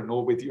children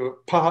or with your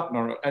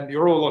partner, and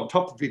you're all on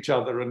top of each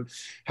other and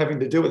having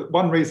to do it.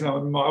 One reason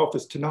I'm in my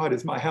office tonight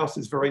is my house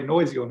is very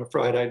noisy on a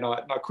Friday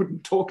night and I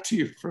couldn't talk to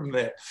you from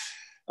there.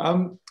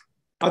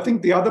 I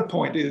think the other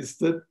point is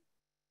that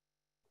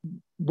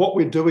what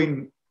we're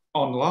doing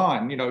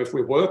online, you know, if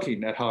we're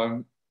working at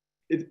home,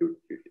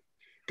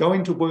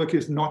 going to work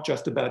is not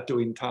just about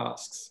doing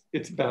tasks.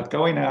 It's about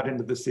going out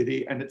into the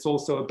city, and it's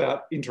also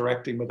about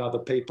interacting with other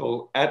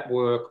people at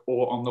work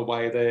or on the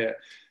way there.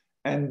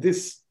 And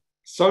this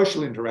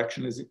social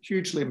interaction is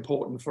hugely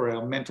important for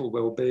our mental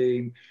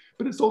well-being,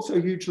 but it's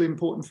also hugely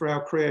important for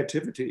our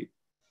creativity.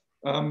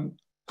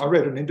 I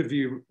read an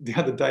interview the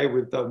other day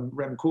with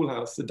Rem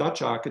Koolhaas, the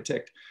Dutch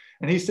architect,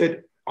 and he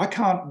said, I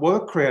can't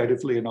work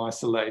creatively in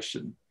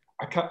isolation.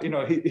 I can't, you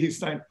know, he's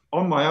saying,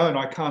 on my own,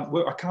 I can't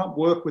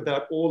work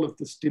without all of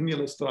the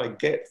stimulus that I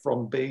get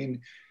from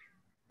being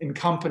in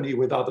company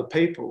with other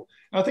people.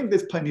 And I think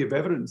there's plenty of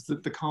evidence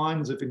that the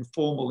kinds of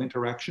informal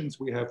interactions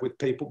we have with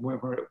people when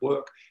we're at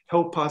work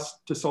help us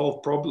to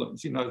solve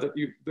problems. You know, that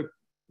the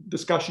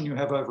discussion you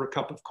have over a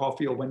cup of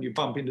coffee or when you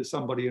bump into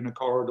somebody in a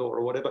corridor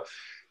or whatever,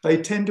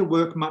 they tend to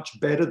work much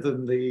better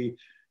than the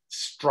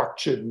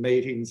structured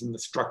meetings and the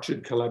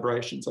structured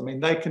collaborations. I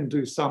mean, they can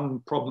do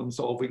some problem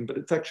solving, but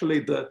it's actually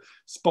the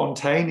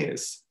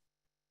spontaneous,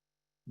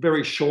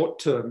 very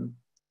short-term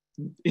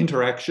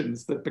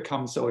interactions that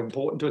become so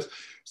important to us.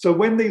 So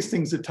when these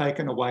things are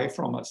taken away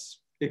from us,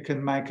 it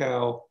can make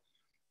our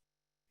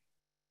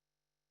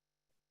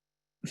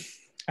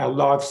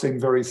lives seem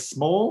very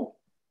small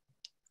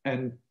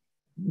and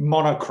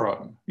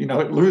monochrome. You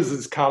know, it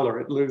loses color,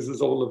 it loses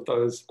all of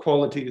those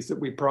qualities that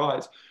we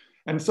prize.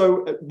 And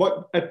so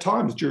at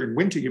times during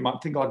winter, you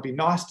might think, oh, it'd be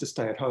nice to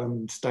stay at home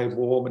and stay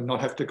warm and not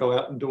have to go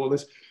out and do all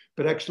this.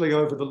 But actually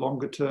over the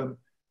longer term,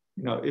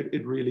 you know,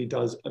 it really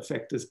does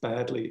affect us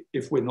badly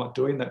if we're not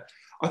doing that.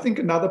 I think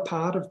another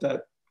part of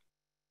that,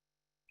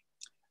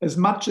 as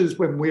much as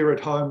when we're at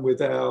home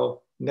with our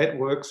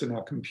networks and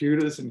our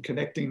computers and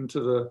connecting to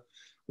the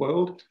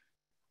world,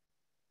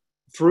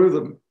 through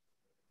them,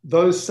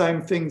 those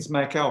same things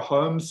make our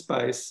home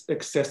space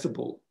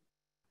accessible,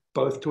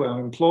 both to our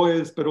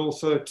employers, but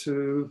also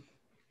to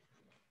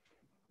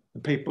the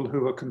people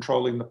who are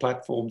controlling the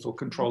platforms or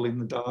controlling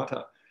the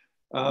data.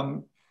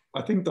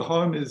 I think the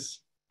home is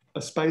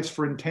a space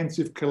for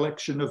intensive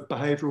collection of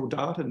behavioural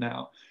data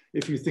now.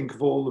 If you think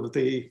of all of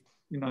the,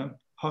 you know,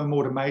 home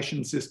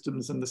automation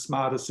systems and the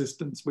smarter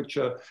systems, which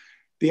are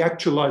the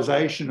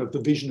actualization of the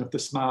vision of the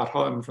smart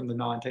home from the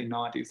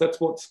 1990s.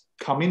 That's what's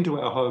come into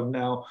our home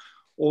now.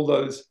 All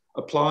those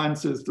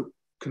appliances that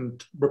can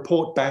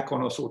report back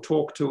on us or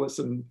talk to us,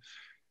 and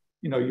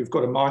you know, you've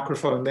got a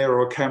microphone there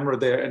or a camera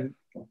there, and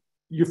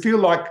you feel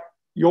like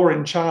you're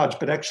in charge,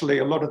 but actually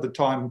a lot of the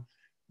time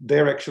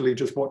they're actually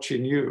just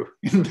watching you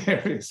in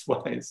various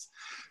ways.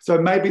 So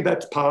maybe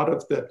that's part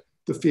of the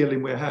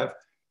feeling we have,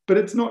 but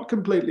it's not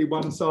completely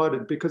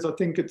one-sided, because I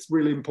think it's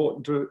really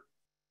important to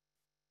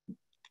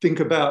think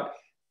about,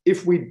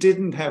 if we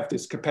didn't have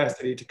this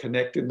capacity to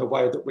connect in the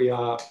way that we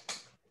are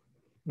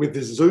with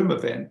this Zoom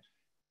event,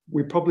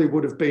 we probably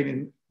would have been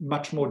in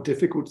much more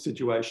difficult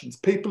situations.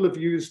 People have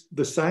used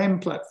the same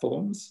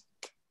platforms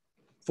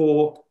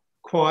for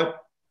quite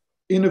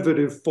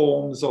innovative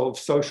forms of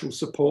social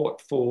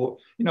support for,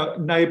 you know,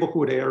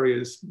 neighborhood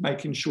areas,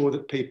 making sure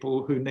that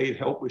people who need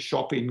help with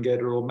shopping get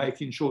it, or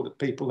making sure that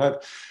people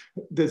have,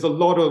 there's a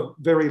lot of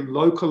very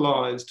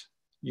localized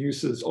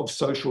uses of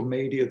social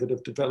media that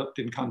have developed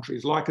in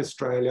countries like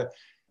Australia.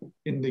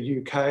 In the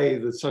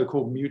UK, the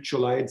so-called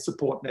mutual aid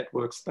support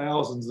networks,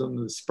 thousands of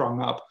them have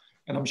sprung up.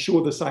 And I'm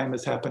sure the same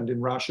has happened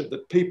in Russia,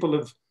 that people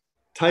have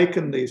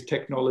taken these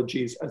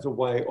technologies as a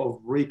way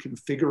of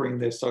reconfiguring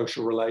their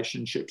social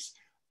relationships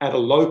at a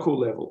local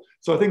level.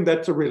 So I think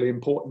that's a really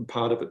important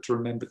part of it to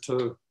remember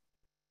too.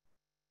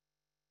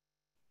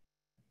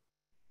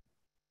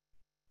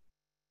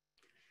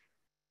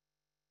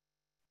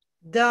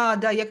 Да,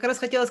 да, я как раз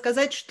хотела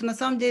сказать, что на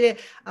самом деле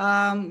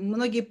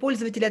многие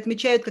пользователи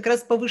отмечают как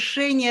раз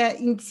повышение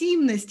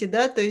интимности,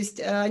 да, то есть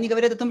они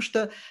говорят о том,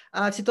 что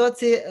в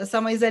ситуации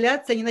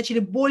самоизоляции они начали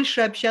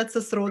больше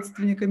общаться с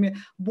родственниками,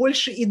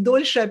 больше и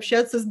дольше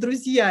общаться с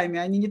друзьями,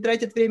 они не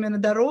тратят время на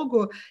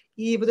дорогу,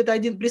 и вот это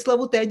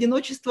пресловутое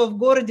одиночество в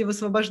городе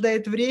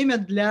высвобождает время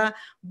для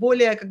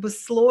более как бы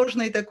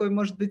сложной такой,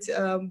 может быть,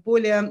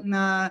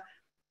 более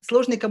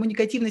сложной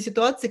коммуникативной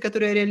ситуации,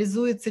 которая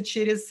реализуется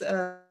через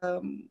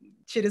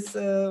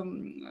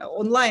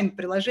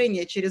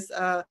онлайн-приложение, через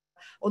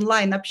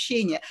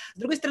онлайн-общение. С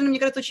другой стороны, мне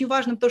кажется, очень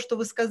важным то, что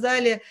вы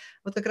сказали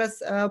вот как раз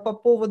по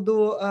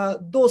поводу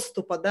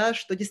доступа, да,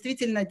 что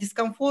действительно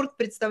дискомфорт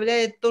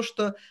представляет то,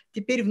 что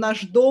теперь в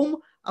наш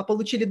дом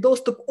получили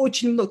доступ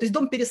очень много. То есть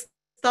дом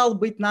перестал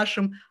быть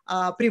нашим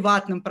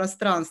приватным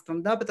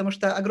пространством, да, потому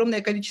что огромное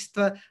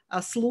количество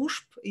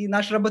служб и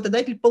наш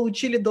работодатель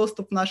получили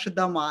доступ в наши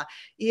дома.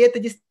 И это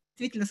действительно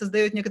действительно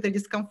создает некоторый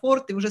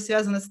дискомфорт и уже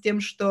связано с тем,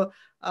 что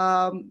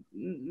как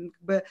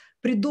бы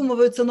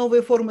придумываются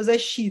новые формы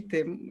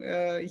защиты.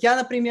 Я,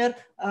 например,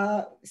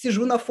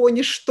 сижу на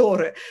фоне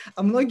шторы,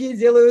 а многие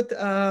делают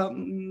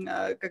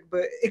как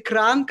бы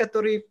экран,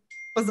 который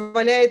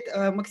позволяет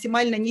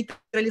максимально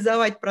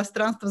нейтрализовать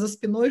пространство за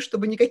спиной,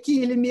 чтобы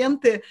никакие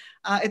элементы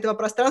этого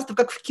пространства,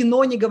 как в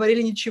кино, не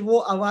говорили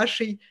ничего о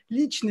вашей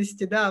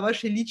личности, да, о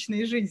вашей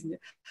личной жизни.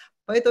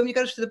 Поэтому мне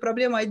кажется, что эта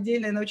проблема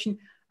отдельная, она очень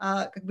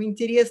как бы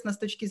интересна с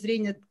точки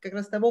зрения как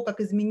раз того,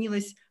 как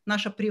изменилась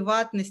наша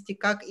приватность и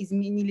как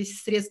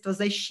изменились средства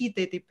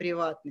защиты этой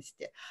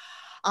приватности.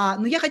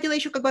 Но я хотела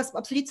еще как бы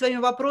обсудить с вами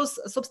вопрос,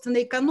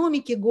 собственно,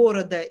 экономики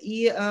города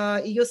и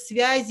ее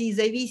связи и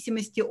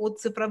зависимости от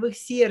цифровых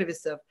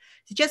сервисов.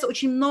 Сейчас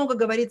очень много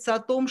говорится о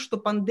том, что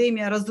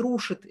пандемия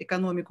разрушит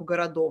экономику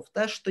городов,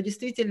 да, что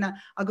действительно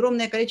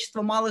огромное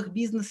количество малых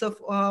бизнесов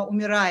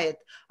умирает,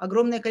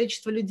 огромное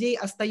количество людей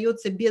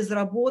остается без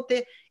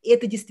работы, и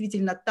это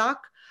действительно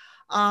так.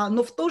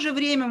 Но в то же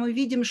время мы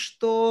видим,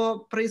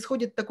 что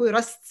происходит такой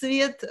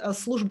расцвет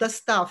служб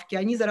доставки.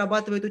 Они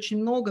зарабатывают очень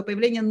много,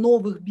 появление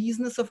новых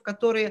бизнесов,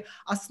 которые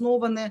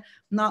основаны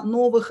на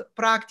новых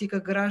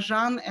практиках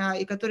горожан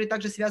и которые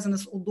также связаны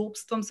с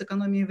удобством, с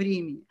экономией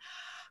времени.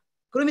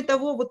 Кроме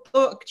того, вот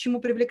то, к чему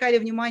привлекали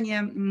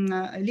внимание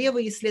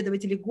левые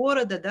исследователи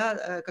города,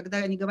 да, когда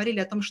они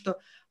говорили о том, что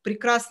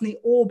прекрасный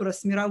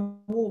образ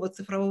мирового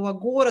цифрового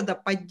города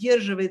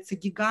поддерживается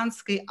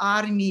гигантской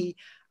армией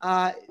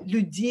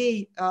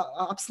людей,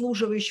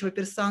 обслуживающего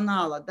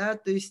персонала, да,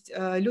 то есть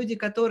люди,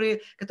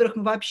 которых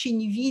мы вообще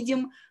не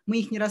видим, мы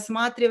их не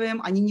рассматриваем,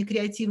 они не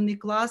креативный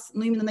класс,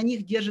 но именно на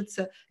них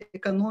держится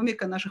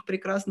экономика наших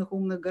прекрасных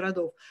умных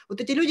городов. Вот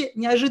эти люди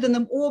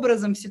неожиданным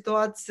образом в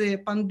ситуации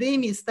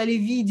пандемии стали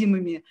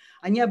видимыми,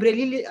 они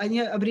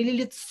обрели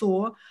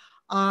лицо,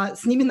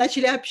 с ними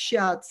начали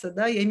общаться,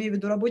 да, я имею в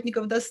виду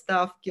работников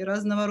доставки,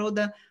 разного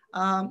рода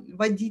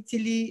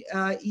водителей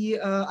и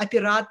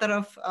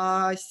операторов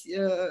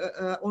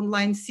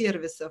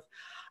онлайн-сервисов.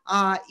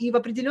 И в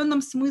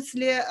определенном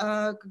смысле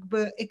как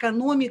бы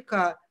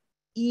экономика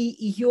и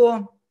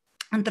ее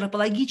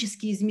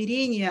антропологические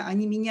измерения,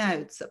 они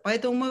меняются.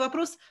 Поэтому мой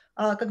вопрос,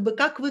 как бы,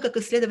 как вы, как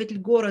исследователь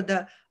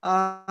города,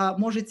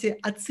 можете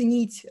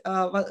оценить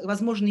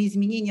возможные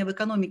изменения в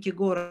экономике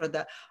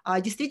города?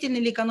 Действительно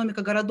ли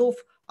экономика городов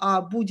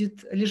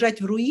будет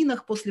лежать в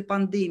руинах после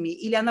пандемии,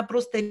 или она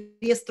просто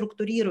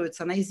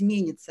реструктурируется, она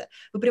изменится?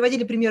 Вы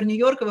приводили пример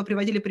Нью-Йорка, вы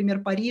приводили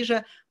пример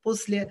Парижа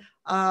после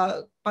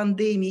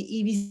пандемии,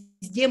 и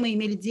везде мы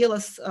имели дело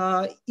с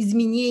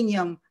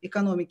изменением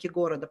экономики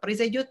города.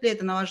 Произойдет ли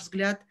это, на ваш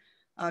взгляд,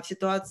 в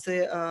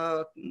ситуации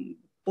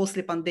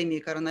после пандемии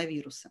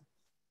коронавируса?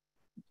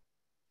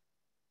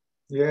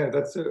 Yeah,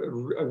 that's a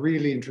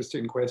really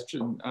interesting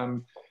question.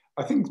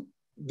 I think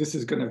this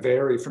is going to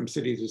vary from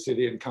city to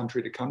city and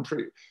country to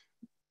country.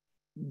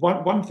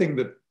 One thing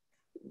that,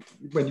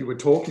 when you were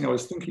talking, I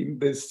was thinking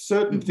there's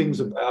certain things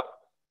about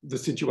the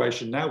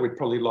situation now we'd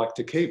probably like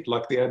to keep,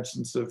 like the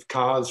absence of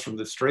cars from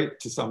the street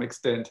to some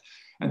extent,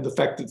 and the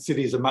fact that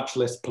cities are much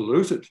less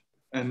polluted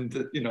and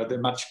that, you know,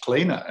 they're much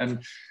cleaner.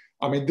 And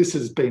I mean, this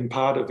has been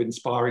part of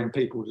inspiring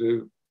people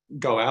to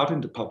go out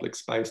into public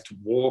space, to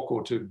walk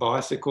or to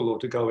bicycle or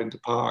to go into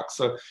parks.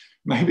 So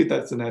maybe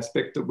that's an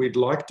aspect that we'd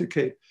like to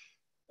keep.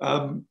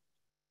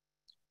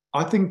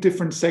 I think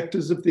different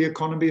sectors of the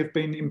economy have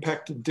been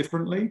impacted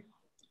differently.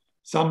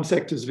 Some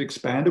sectors have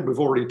expanded. We've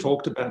already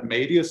talked about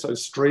media, so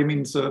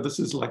streaming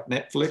services like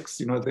Netflix,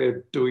 you know,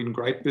 they're doing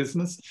great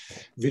business.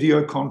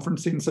 Video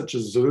conferencing such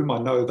as Zoom, I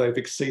know they've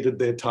exceeded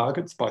their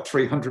targets by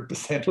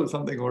 300% or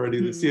something already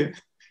this year.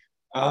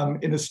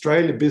 In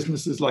Australia,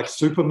 businesses like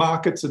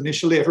supermarkets,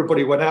 initially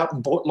everybody went out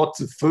and bought lots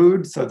of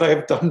food, so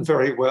they've done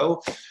very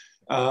well.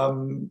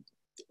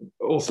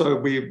 Also,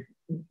 we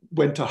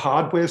went to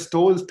hardware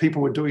stores.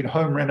 People were doing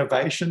home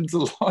renovations a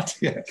lot.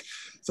 Yeah.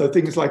 So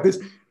things like this.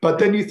 But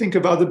then you think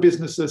of other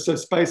businesses, so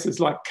spaces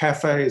like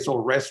cafes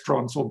or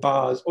restaurants or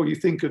bars, or you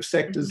think of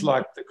sectors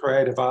like the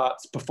creative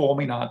arts,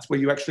 performing arts, where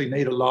you actually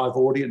need a live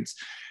audience.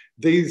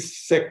 These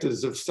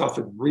sectors have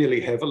suffered really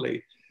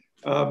heavily.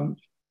 And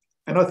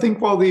I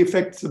think while the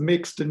effects are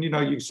mixed and, you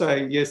know, you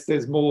say, yes,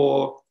 there's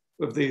more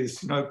of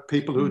these, you know,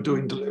 people who are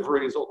doing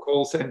deliveries or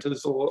call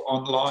centers or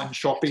online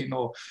shopping,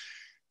 or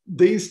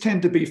these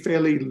tend to be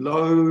fairly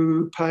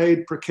low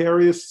paid,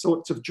 precarious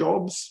sorts of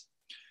jobs.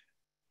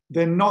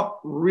 They're not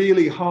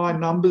really high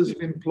numbers of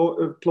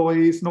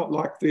employees, not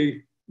like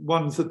the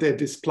ones that they're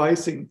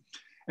displacing.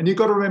 And you've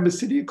got to remember,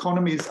 city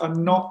economies are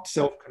not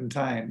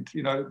self-contained.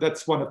 You know,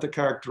 that's one of the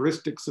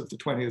characteristics of the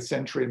 20th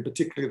century, and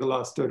particularly the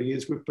last 30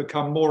 years, we've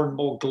become more and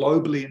more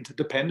globally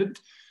interdependent.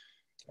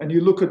 And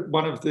you look at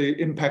one of the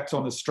impacts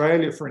on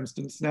Australia, for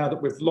instance, now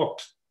that we've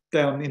locked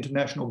down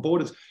international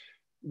borders,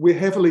 we're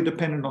heavily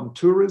dependent on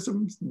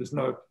tourism. There's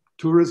no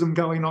tourism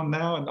going on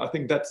now, and I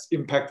think that's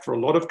impact for a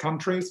lot of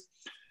countries.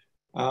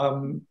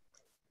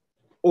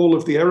 All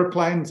of the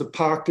aeroplanes are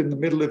parked in the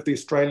middle of the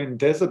Australian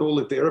desert. All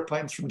of the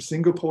aeroplanes from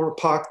Singapore are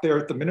parked there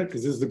at the minute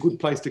because this is a good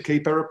place to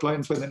keep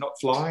aeroplanes when they're not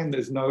flying.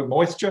 There's no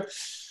moisture.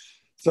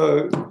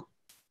 So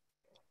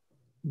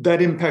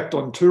that impact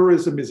on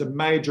tourism is a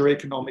major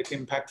economic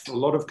impact for a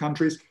lot of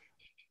countries.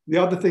 The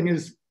other thing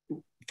is,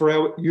 for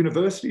our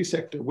university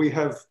sector, we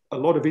have a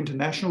lot of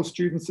international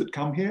students that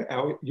come here.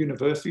 Our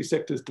university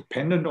sector is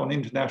dependent on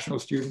international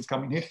students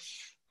coming here.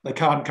 They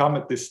can't come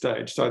at this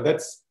stage. So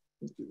that's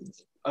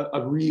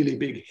a really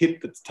big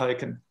hit that's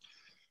taken.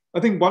 I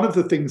think one of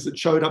the things that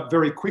showed up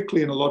very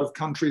quickly in a lot of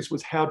countries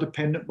was how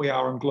dependent we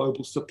are on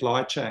global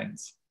supply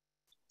chains.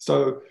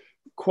 So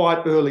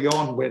quite early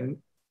on, when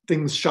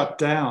things shut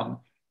down,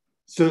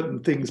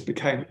 certain things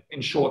became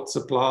in short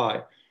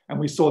supply. And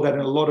we saw that in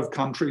a lot of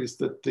countries,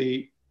 that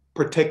the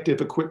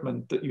protective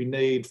equipment that you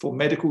need for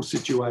medical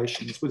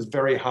situations was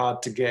very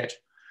hard to get.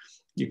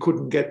 You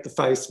couldn't get the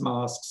face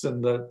masks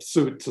and the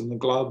suits and the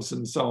gloves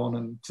and so on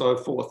and so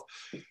forth.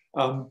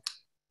 And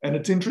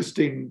it's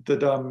interesting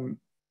that,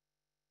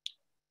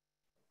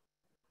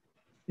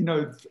 you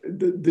know,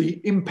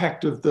 the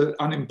impact of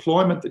the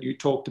unemployment that you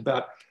talked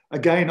about,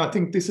 again, I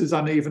think this is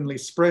unevenly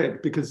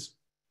spread because,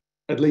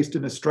 at least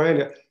in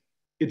Australia,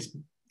 it's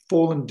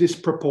fallen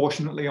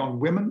disproportionately on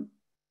women,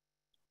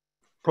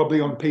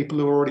 probably on people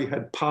who already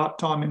had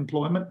part-time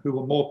employment, who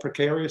were more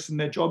precarious in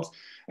their jobs,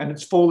 and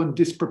it's fallen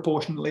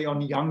disproportionately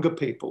on younger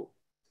people.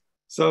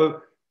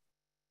 So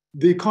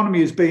the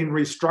economy is being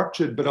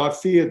restructured, but I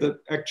fear that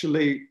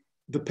actually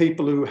the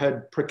people who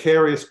had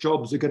precarious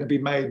jobs are going to be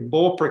made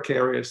more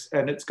precarious,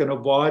 and it's going to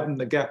widen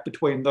the gap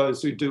between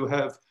those who do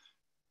have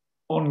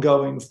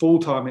ongoing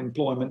full-time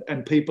employment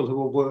and people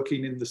who are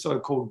working in the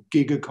so-called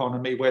gig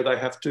economy, where they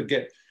have to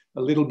get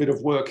a little bit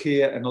of work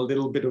here and a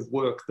little bit of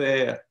work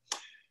there.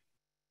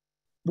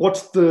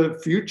 What's the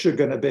future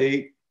going to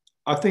be?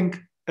 I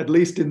think, at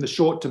least in the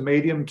short to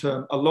medium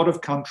term, a lot of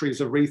countries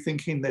are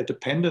rethinking their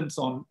dependence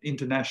on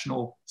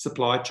international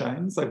supply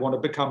chains. They want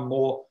to become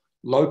more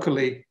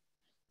locally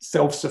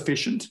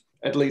self-sufficient,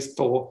 at least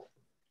for,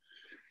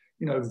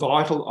 you know,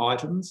 vital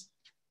items.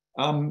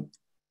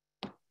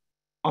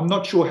 I'm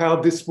not sure how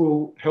this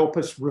will help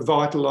us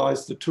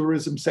revitalise the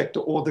tourism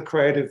sector or the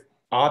creative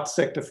arts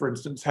sector, for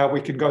instance, how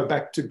we can go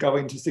back to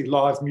going to see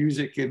live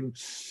music in,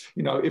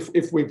 you know,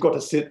 if we've got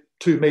to sit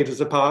 2 meters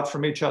apart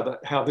from each other,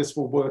 how this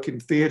will work in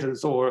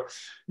theatres, or,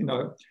 you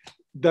know,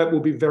 that will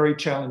be very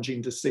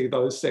challenging to see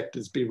those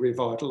sectors be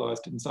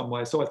revitalised in some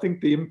way. So I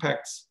think the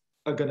impacts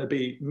are going to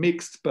be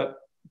mixed, but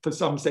for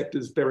some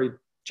sectors, very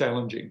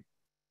challenging.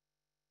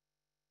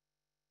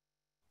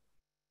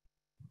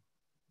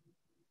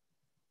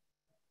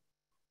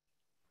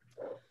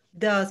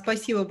 Да,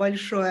 спасибо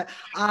большое.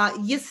 А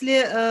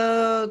если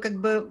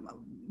как бы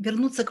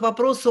вернуться к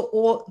вопросу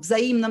о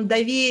взаимном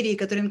доверии,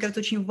 который, мне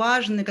кажется, очень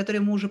важный, который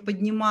мы уже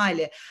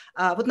поднимали.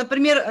 Вот,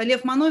 например,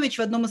 Лев Манович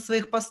в одном из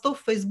своих постов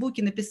в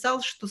Фейсбуке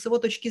написал, что с его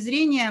точки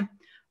зрения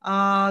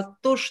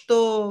то,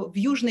 что в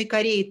Южной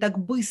Корее так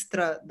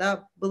быстро,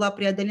 да, была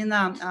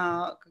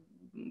преодолена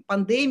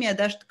пандемия,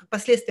 да, что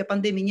последствия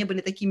пандемии не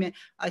были такими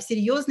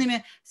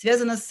серьезными,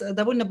 связано с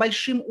довольно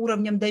большим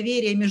уровнем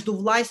доверия между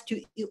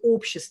властью и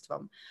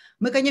обществом.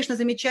 Мы, конечно,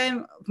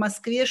 замечаем в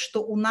Москве,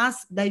 что у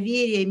нас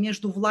доверие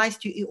между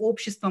властью и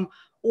обществом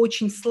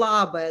очень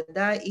слабое,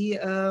 да, и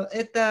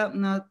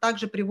это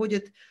также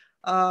приводит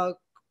к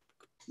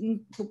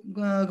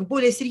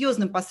более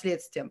серьезным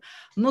последствиям.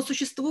 Но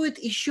существует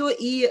еще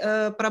и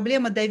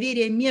проблема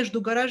доверия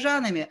между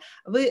горожанами.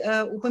 Вы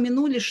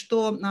упомянули,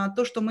 что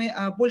то, что мы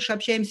больше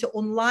общаемся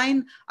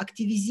онлайн,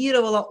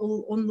 активизировало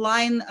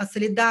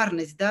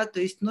онлайн-солидарность, да,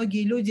 то есть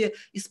многие люди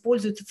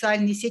используют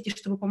социальные сети,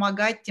 чтобы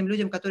помогать тем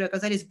людям, которые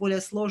оказались в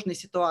более сложной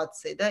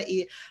ситуации, да,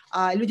 и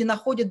люди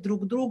находят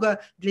друг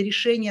друга для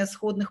решения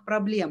сходных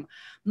проблем.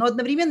 Но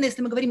одновременно,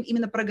 если мы говорим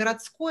именно про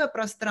городское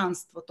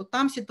пространство, то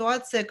там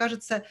ситуация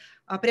кажется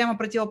прямо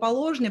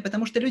противоположной,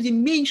 потому что люди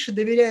меньше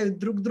доверяют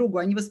друг другу,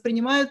 они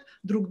воспринимают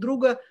друг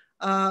друга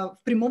в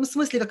прямом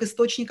смысле как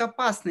источник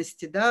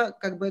опасности, да,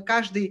 как бы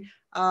каждый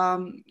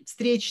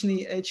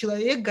встречный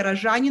человек,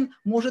 горожанин,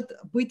 может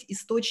быть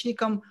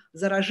источником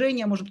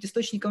заражения, может быть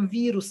источником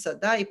вируса,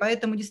 да, и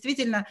поэтому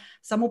действительно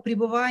само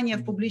пребывание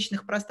в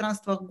публичных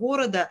пространствах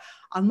города,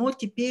 оно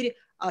теперь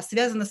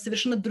связано с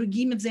совершенно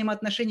другими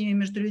взаимоотношениями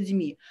между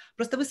людьми.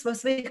 Просто вы в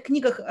своих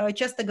книгах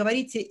часто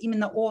говорите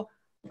именно о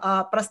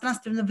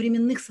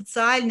пространственно-временных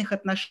социальных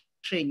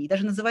отношений,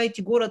 даже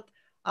называете город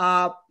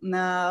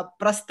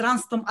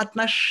пространством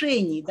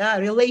отношений, да,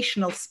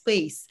 relational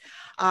space.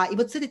 И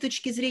вот с этой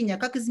точки зрения,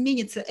 как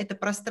изменится это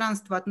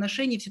пространство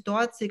отношений в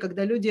ситуации,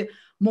 когда люди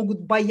могут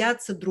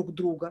бояться друг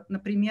друга,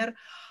 например,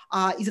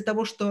 из-за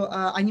того,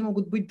 что они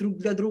могут быть друг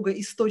для друга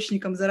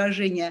источником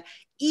заражения,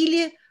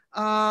 или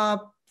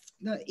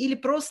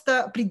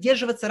просто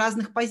придерживаться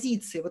разных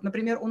позиций. Вот,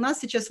 например, у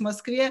нас сейчас в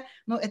Москве,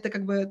 ну, это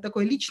как бы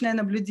такое личное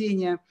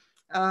наблюдение,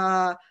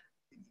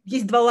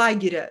 есть два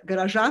лагеря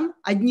горожан.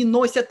 Одни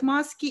носят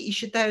маски и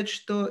считают,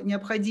 что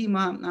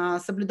необходимо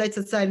соблюдать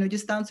социальную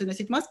дистанцию,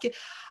 носить маски,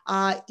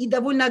 и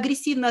довольно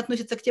агрессивно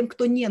относятся к тем,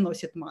 кто не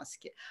носит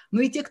маски.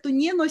 Но и те, кто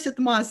не носят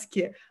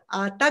маски,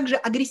 также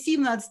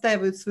агрессивно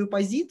отстаивают свою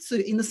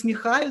позицию и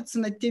насмехаются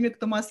над теми,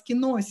 кто маски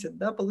носит.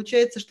 Да?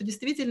 Получается, что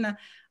действительно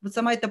вот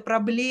сама эта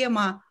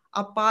проблема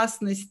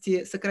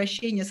опасности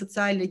сокращения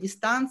социальной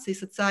дистанции,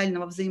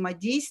 социального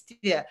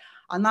взаимодействия,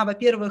 она,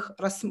 во-первых,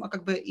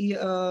 как бы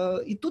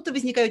и тут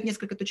возникают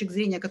несколько точек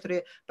зрения,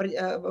 которые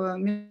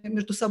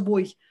между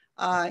собой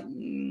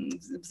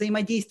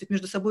взаимодействуют,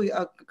 между собой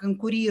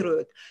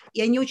конкурируют.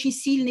 И они очень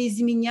сильно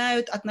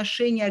изменяют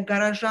отношения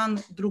горожан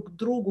друг к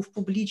другу в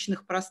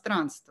публичных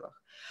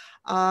пространствах.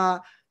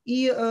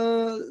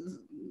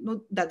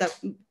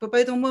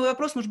 Поэтому мой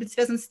вопрос может быть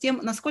связан с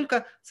тем,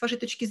 насколько, с вашей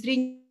точки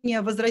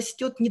зрения,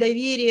 возрастет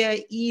недоверие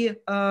и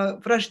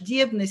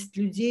враждебность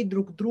людей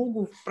друг к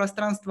другу в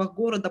пространствах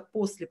города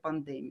после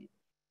пандемии.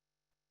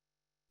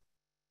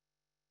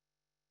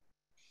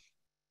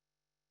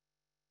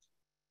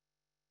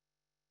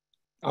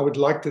 I would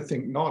like to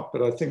think not,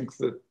 but I think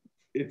that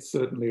it's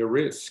certainly a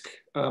risk.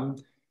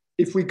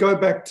 If we go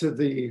back to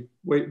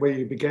where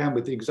you began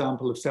with the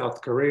example of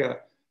South Korea,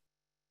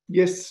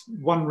 yes,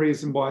 one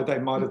reason why they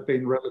might have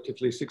been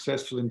relatively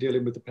successful in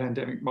dealing with the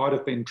pandemic might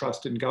have been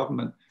trust in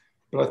government.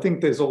 But I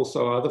think there's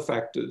also other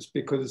factors,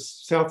 because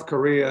South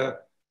Korea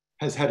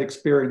has had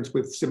experience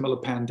with similar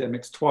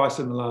pandemics twice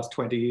in the last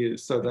 20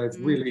 years. So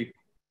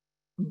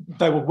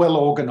they were well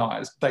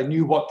organized. They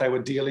knew what they were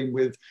dealing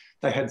with.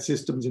 They had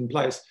systems in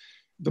place.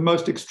 The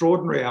most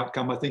extraordinary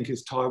outcome, I think,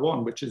 is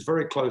Taiwan, which is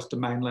very close to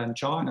mainland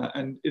China,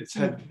 and it's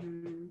had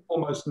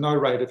almost no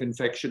rate of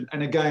infection.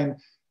 And again,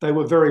 they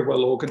were very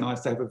well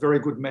organized. They have a very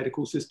good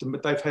medical system,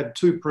 but they've had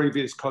 2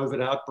 previous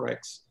COVID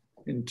outbreaks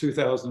in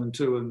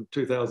 2002 and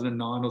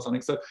 2009 or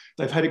something. So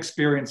they've had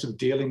experience of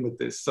dealing with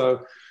this.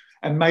 So,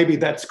 and maybe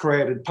that's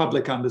created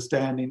public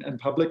understanding and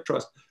public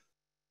trust.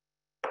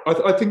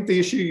 I think the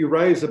issue you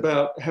raise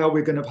about how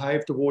we're going to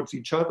behave towards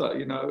each other,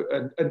 you know,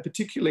 and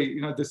particularly,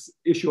 you know, this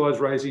issue I was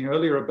raising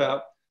earlier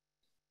about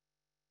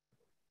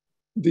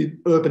the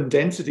urban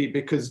density,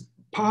 because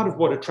part of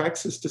what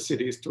attracts us to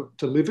cities,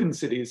 to live in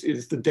cities,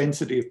 is the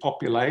density of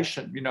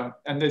population, you know,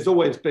 and there's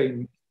always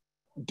been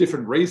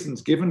different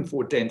reasons given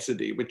for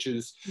density, which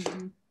is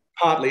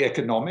partly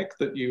economic,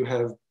 that you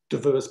have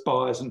diverse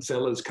buyers and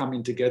sellers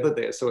coming together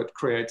there, so it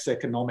creates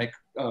economic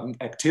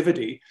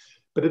activity.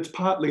 But it's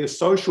partly a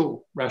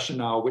social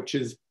rationale, which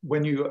is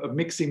when you are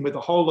mixing with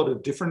a whole lot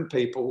of different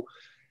people,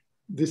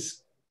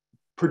 this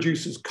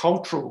produces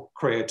cultural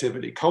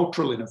creativity,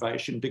 cultural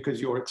innovation,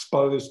 because you're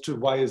exposed to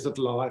ways of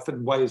life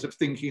and ways of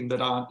thinking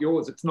that aren't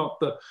yours. It's not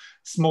the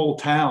small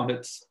town,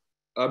 it's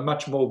a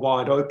much more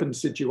wide open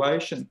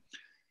situation.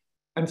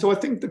 And so I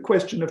think the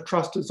question of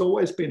trust has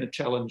always been a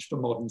challenge for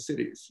modern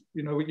cities.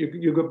 You know,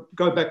 you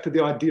go back to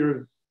the idea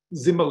of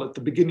Zimmel at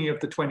the beginning of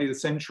the 20th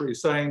century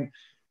saying,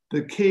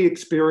 the key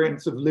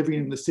experience of living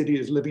in the city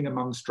is living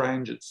among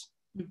strangers.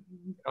 You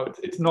know,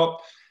 it's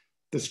not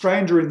the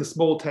stranger in the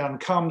small town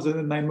comes and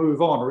then they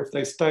move on, or if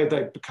they stay,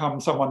 they become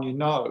someone you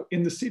know.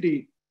 In the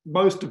city,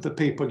 most of the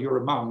people you're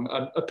among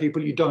are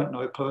people you don't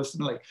know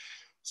personally.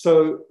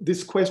 So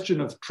this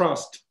question of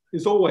trust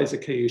is always a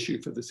key issue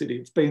for the city.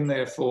 It's been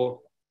there for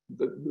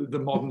the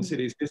modern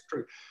city's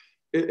history.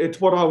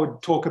 It's what I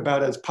would talk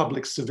about as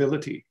public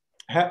civility.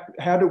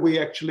 How do we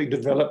actually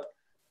develop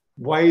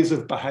ways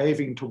of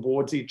behaving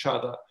towards each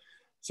other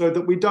so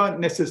that we don't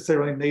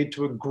necessarily need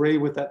to agree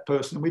with that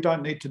person. We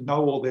don't need to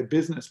know all their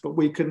business, but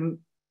we can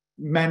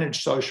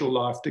manage social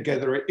life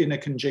together in a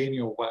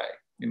congenial way,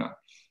 you know.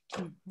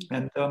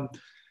 And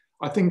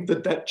I think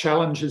that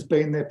challenge has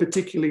been there,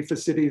 particularly for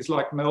cities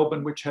like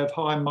Melbourne, which have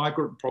high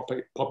migrant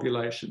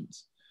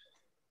populations.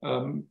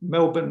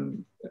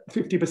 Melbourne,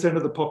 50%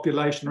 of the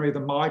population are either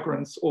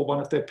migrants or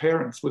one of their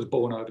parents was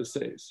born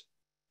overseas.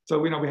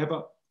 So, you know, we have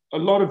a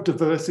lot of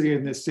diversity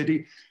in this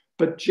city,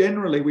 but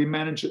generally we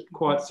manage it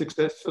quite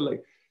successfully.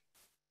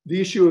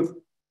 The issue of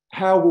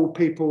how will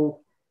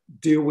people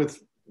deal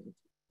with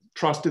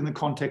trust in the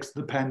context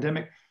of the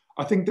pandemic,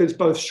 I think there's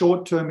both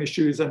short-term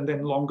issues and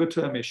then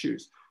longer-term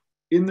issues.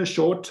 In the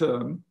short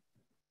term,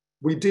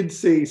 we did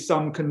see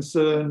some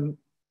concern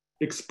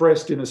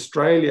expressed in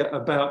Australia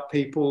about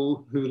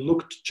people who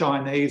looked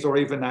Chinese or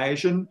even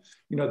Asian,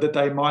 you know, that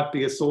they might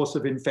be a source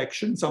of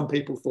infection. Some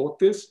people thought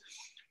this.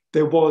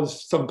 There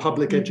was some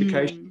public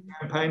education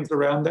campaigns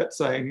around that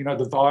saying, you know,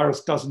 the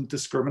virus doesn't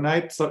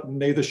discriminate, so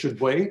neither should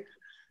we.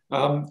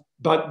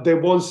 But there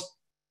was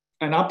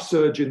an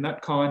upsurge in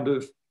that kind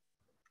of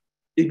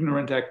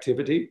ignorant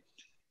activity.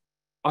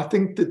 I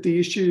think that the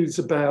issues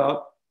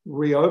about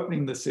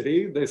reopening the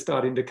city, they're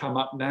starting to come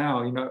up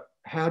now. You know,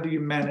 how do you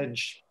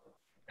manage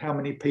how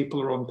many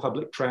people are on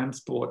public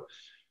transport?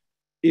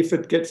 If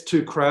it gets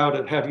too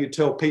crowded, how do you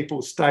tell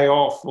people stay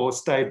off or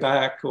stay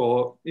back,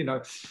 or, you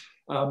know,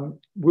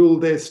 will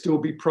there still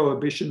be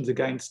prohibitions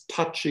against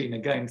touching,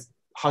 against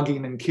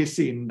hugging and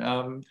kissing?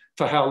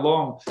 For how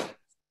long?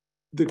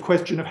 the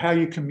question of how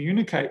you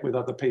communicate with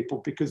other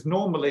people, because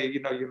normally, you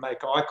know, you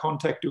make eye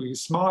contact or you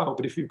smile,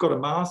 but if you've got a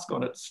mask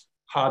on, it's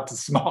hard to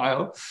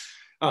smile.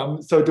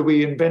 So do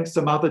we invent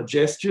some other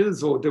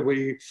gestures, or do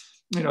we,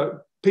 you know,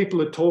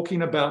 people are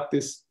talking about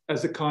this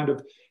as a kind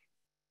of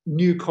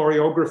new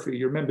choreography.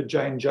 You remember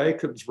Jane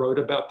Jacobs wrote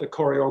about the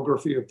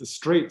choreography of the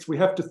streets. We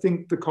have to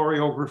think the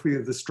choreography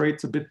of the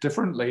streets a bit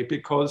differently,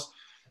 because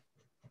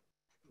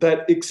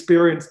that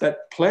experience,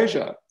 that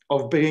pleasure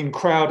of being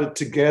crowded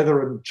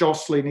together and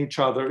jostling each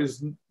other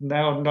is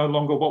now no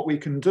longer what we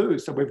can do.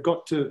 So we've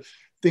got to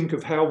think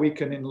of how we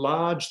can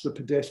enlarge the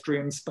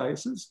pedestrian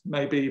spaces,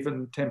 maybe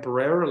even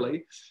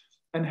temporarily,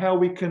 and how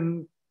we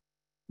can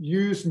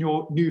use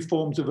new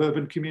forms of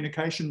urban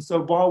communication.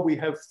 So while we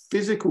have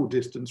physical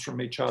distance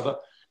from each other,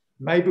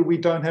 maybe we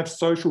don't have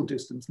social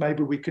distance.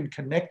 Maybe we can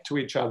connect to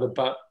each other,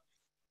 but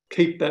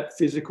keep that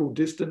physical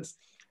distance.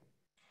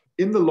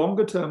 In the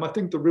longer term, I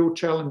think the real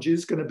challenge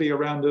is going to be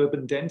around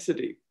urban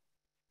density.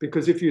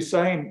 Because if you're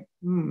saying,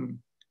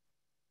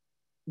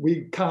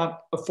 we can't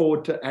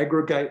afford to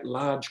aggregate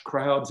large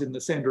crowds in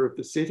the center of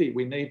the city,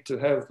 we need to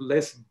have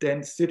less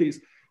dense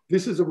cities,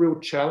 this is a real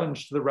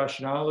challenge to the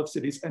rationale of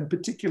cities, and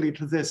particularly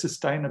to their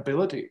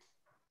sustainability.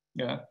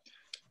 Yeah,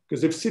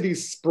 because if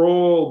cities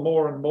sprawl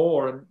more and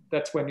more, and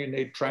that's when you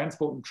need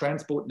transport, and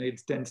transport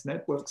needs dense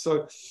networks.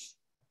 So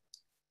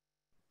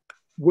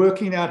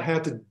working out how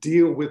to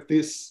deal with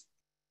this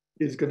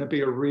is going to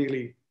be a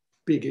really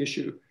big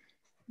issue.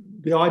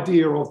 The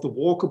idea of the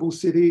walkable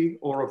city,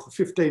 or of the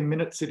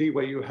 15-minute city,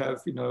 where you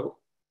have, you know,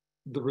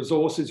 the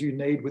resources you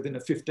need within a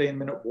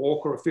 15-minute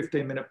walk or a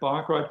 15-minute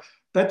bike ride,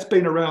 that's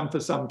been around for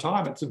some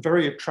time. It's a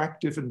very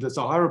attractive and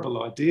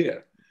desirable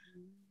idea.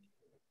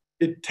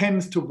 It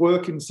tends to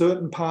work in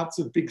certain parts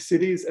of big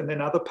cities, and then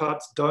other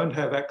parts don't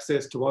have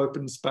access to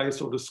open space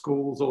or to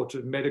schools or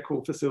to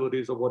medical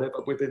facilities or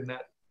whatever within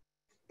that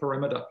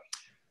perimeter.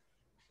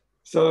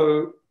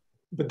 So,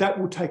 but that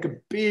will take a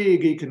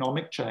big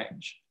economic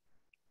change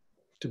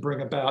to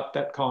bring about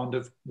that kind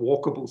of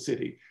walkable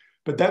city.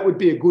 But that would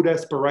be a good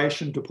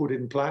aspiration to put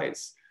in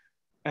place.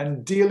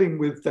 And dealing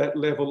with that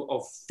level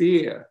of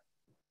fear,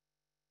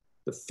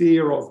 the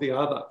fear of the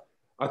other,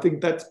 I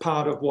think that's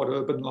part of what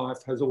urban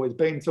life has always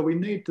been. So we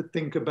need to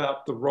think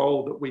about the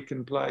role that we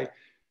can play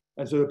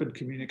as urban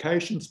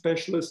communication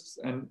specialists.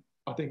 And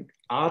I think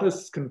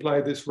artists can play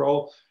this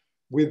role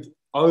with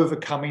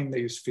overcoming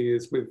these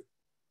fears, with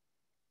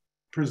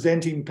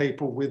presenting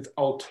people with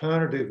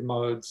alternative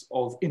modes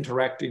of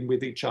interacting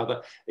with each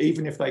other,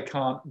 even if they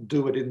can't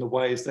do it in the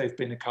ways they've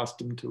been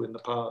accustomed to in the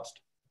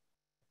past.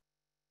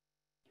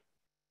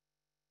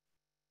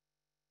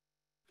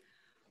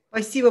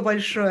 Спасибо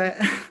большое.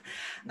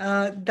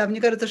 Да,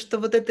 мне кажется, что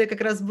вот это как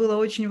раз было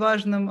очень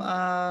важным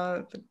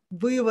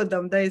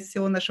выводом, да, из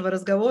всего нашего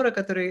разговора,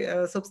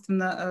 который,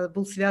 собственно,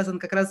 был связан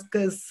как раз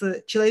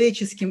с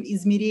человеческим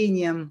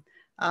измерением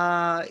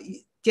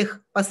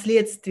тех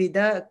последствий,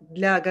 да,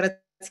 для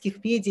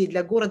городских медиа,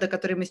 для города,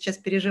 который мы сейчас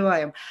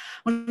переживаем.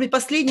 Может быть,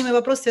 последний мой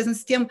вопрос связан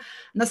с тем,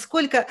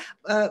 насколько,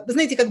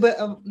 знаете, как бы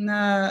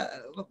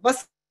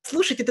вас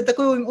слушать — это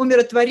такое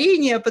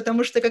умиротворение,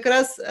 потому что как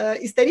раз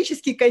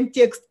исторический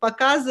контекст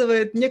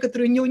показывает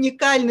некоторую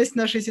неуникальность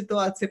нашей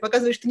ситуации,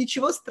 показывает, что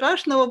ничего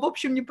страшного в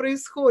общем не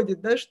происходит,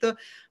 да, что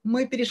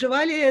мы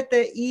переживали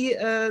это и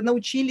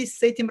научились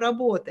с этим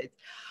работать.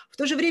 В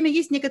то же время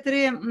есть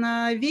некоторые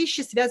вещи,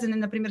 связанные,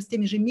 например, с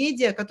теми же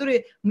медиа,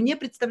 которые мне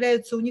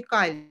представляются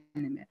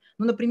уникальными.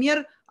 Ну,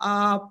 например,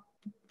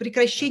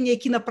 прекращение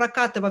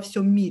кинопроката во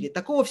всем мире.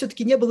 Такого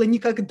все-таки не было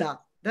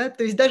никогда. Да?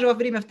 То есть даже во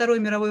время Второй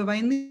мировой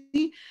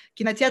войны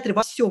кинотеатры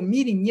во всем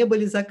мире не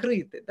были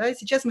закрыты. Да?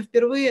 Сейчас мы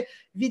впервые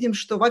видим,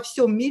 что во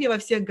всем мире, во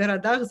всех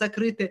городах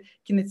закрыты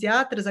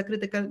кинотеатры,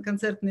 закрыты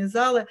концертные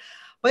залы.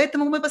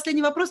 Поэтому мой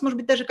последний вопрос, может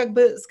быть, даже как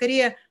бы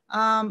скорее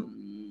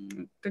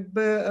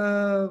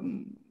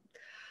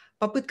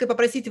попыткой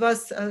попросить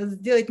вас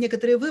сделать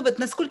некоторый вывод,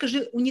 насколько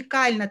же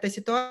уникальна эта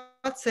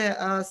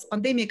ситуация с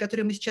пандемией,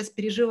 которую мы сейчас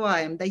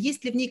переживаем. Да?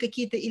 Есть ли в ней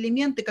какие-то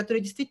элементы,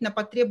 которые действительно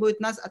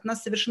потребуют от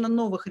нас совершенно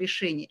новых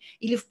решений?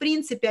 Или, в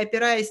принципе,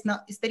 опираясь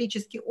на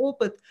исторический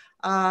опыт,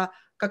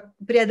 как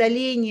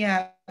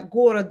преодоление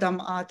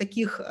городом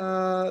таких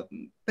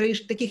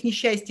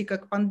несчастий,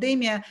 как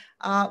пандемия,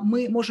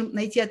 мы можем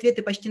найти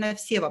ответы почти на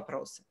все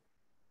вопросы?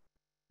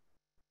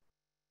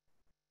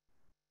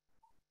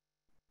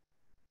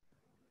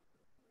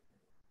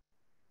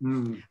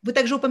 Вы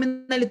также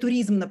упоминали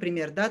туризм,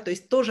 например, да, то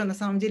есть тоже на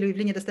самом деле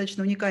явление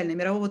достаточно уникальное.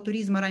 Мирового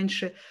туризма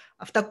раньше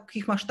в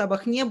таких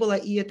масштабах не было,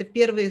 и это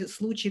первый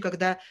случай,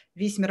 когда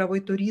весь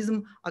мировой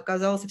туризм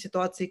оказался в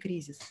ситуации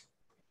кризиса.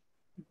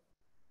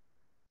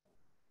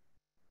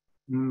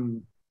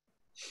 You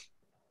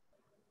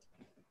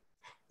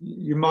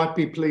might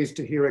be pleased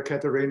to hear,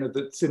 Ekaterina,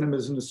 that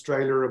cinemas in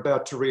Australia are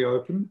about to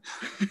reopen.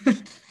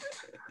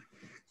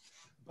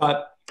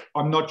 But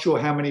I'm not sure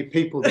how many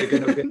people they're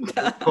going to be able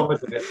to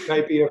accommodate,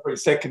 maybe every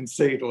second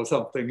seat or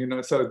something, you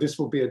know, so this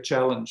will be a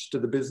challenge to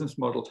the business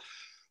model.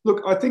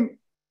 Look, I think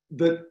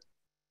that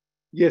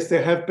yes,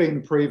 there have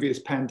been previous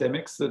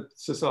pandemics that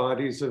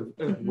societies have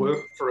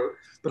worked through,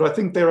 but I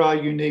think there are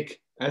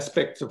unique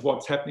aspects of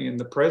what's happening in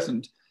the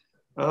present.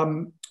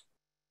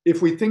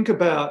 If we think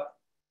about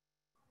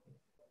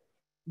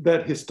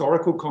that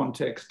historical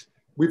context,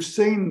 we've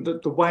seen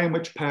that the way in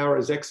which power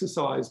is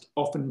exercised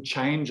often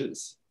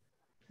changes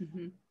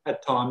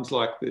at times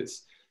like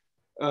this.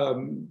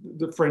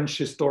 The French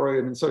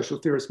historian and social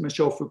theorist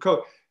Michel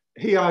Foucault,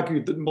 he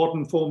argued that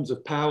modern forms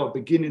of power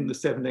begin in the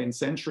 17th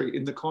century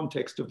in the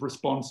context of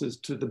responses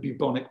to the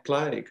bubonic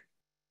plague.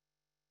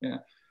 Yeah.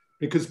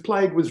 Because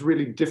plague was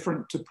really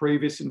different to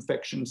previous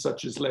infections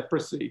such as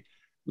leprosy.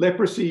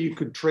 Leprosy you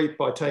could treat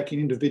by taking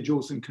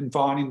individuals and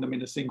confining them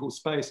in a single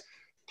space.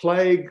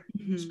 Plague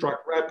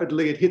struck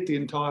rapidly, it hit the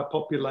entire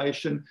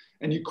population,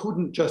 and you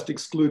couldn't just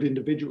exclude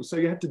individuals. So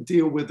you had to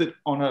deal with it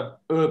on an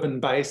urban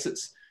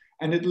basis.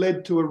 And it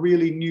led to a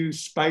really new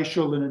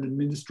spatial and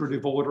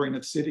administrative ordering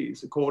of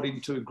cities according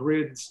to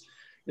grids.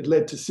 It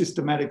led to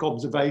systematic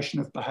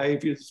observation of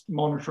behaviours,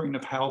 monitoring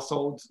of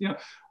households, you know,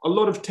 a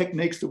lot of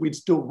techniques that we'd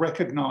still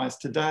recognise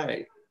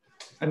today.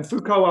 And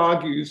Foucault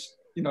argues,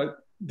 you know,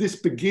 this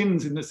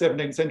begins in the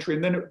 17th century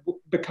and then it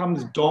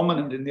becomes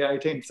dominant in the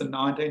 18th and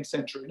 19th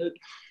century. And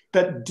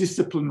that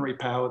disciplinary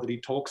power that he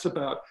talks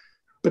about,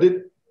 but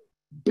it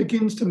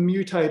begins to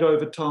mutate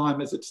over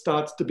time as it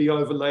starts to be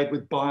overlaid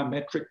with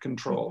biometric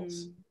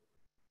controls,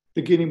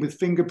 beginning with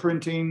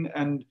fingerprinting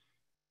and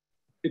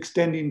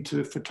extending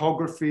to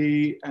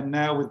photography, and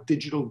now with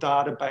digital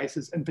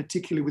databases, and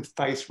particularly with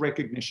face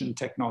recognition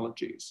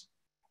technologies.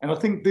 And I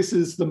think this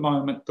is the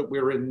moment that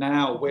we're in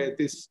now, where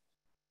this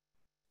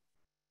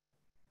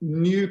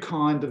new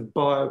kind of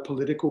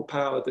biopolitical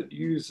power that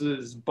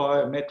uses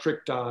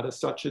biometric data,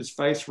 such as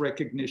face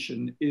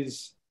recognition,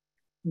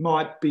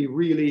 might be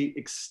really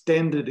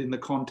extended in the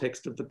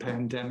context of the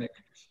pandemic,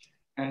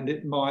 and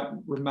it might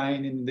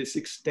remain in this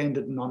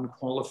extended and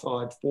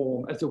unqualified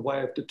form as a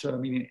way of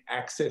determining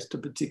access to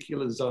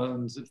particular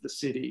zones of the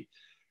city.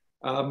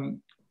 I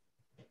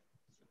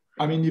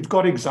mean, you've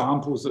got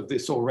examples of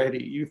this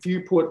already. If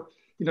you put,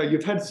 you know,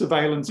 you've had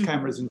surveillance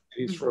cameras in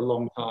cities for a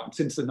long time,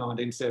 since the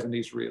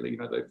 1970s, really. You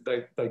know,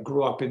 they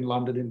grew up in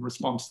London in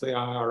response to the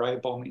IRA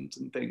bombings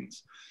and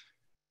things.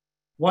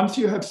 Once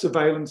you have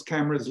surveillance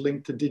cameras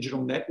linked to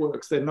digital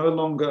networks, they're no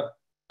longer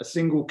a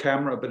single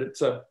camera, but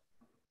it's a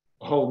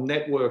whole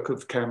network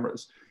of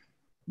cameras.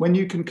 When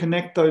you can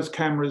connect those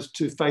cameras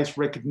to face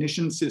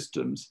recognition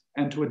systems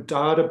and to a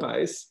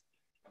database,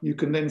 you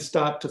can then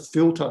start to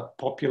filter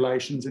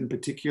populations in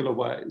particular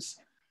ways.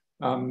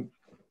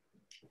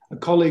 A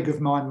colleague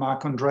of mine,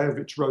 Mark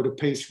Andreevich, wrote a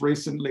piece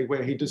recently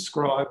where he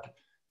described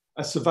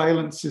a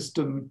surveillance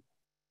system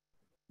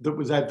that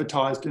was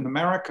advertised in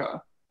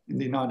America, in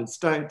the United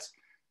States.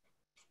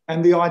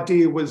 And the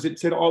idea was, it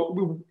said,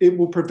 oh, it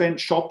will prevent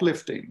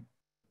shoplifting.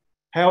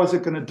 How is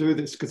it going to do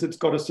this? Because it's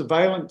got a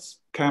surveillance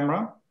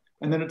camera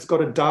and then it's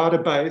got a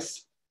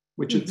database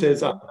which it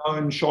says are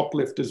known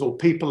shoplifters or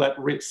people at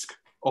risk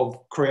of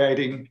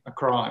creating a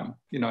crime,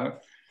 you know.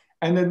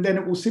 And then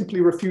it will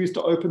simply refuse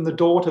to open the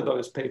door to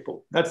those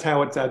people. That's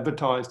how it's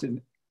advertised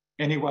in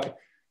anyway.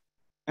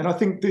 And I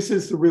think this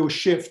is the real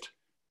shift.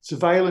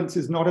 Surveillance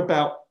is not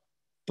about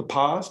the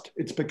past.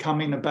 It's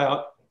becoming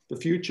about the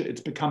future.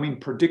 It's becoming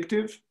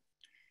predictive.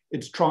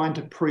 It's trying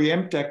to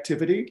preempt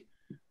activity.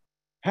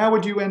 How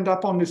would you end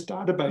up on this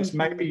database?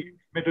 Maybe you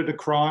committed a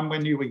crime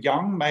when you were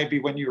young. Maybe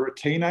when you were a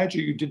teenager,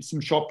 you did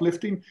some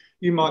shoplifting.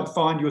 You might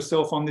find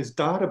yourself on this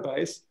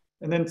database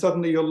and then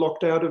suddenly you're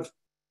locked out of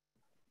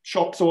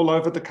shops all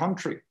over the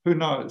country. Who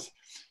knows?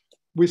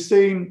 We're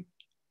seeing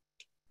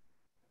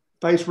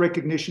face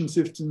recognition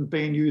systems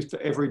being used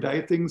for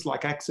everyday things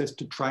like access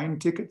to train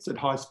tickets at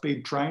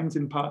high-speed trains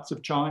in parts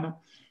of China.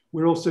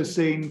 We're also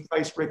seeing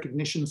face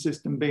recognition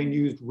system being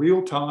used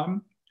real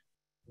time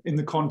in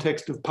the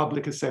context of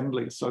public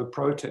assemblies, so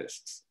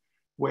protests,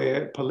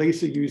 where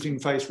police are using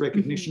face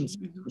recognition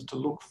systems to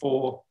look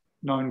for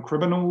known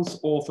criminals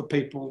or for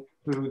people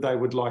who they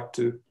would like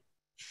to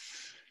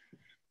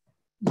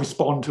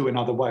respond to in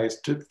other ways,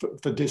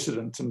 for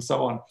dissidents and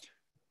so on.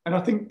 And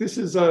I think this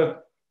is a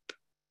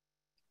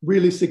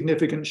really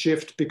significant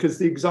shift, because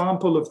the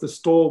example of the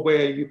store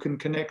where you can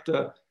connect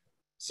a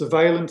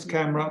surveillance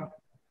camera,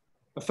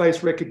 a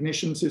face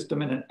recognition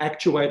system and an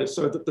actuator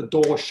so that the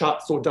door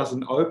shuts or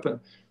doesn't open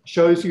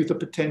shows you the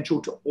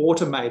potential to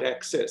automate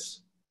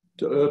access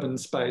to urban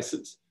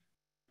spaces.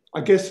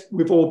 I guess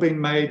we've all been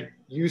made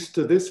used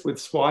to this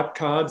with swipe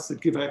cards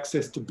that give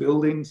access to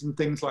buildings and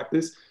things like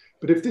this.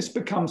 But if this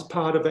becomes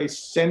part of a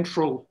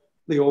centrally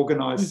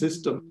organised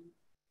system,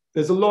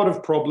 there's a lot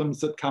of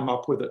problems that come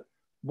up with it.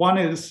 One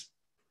is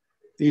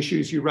the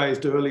issues you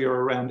raised earlier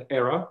around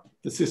error.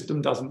 The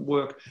system doesn't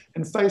work.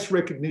 And face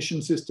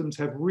recognition systems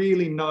have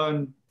really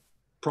known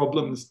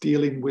problems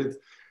dealing with,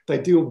 they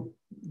deal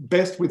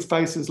best with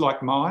faces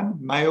like mine,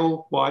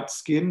 male, white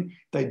skin.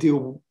 They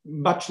deal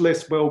much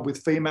less well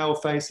with female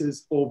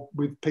faces or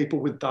with people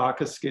with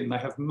darker skin. They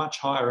have much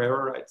higher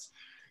error rates.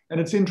 And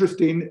it's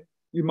interesting,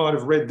 you might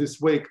have read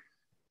this week,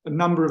 a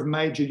number of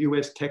major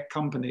US tech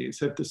companies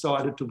have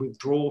decided to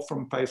withdraw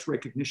from face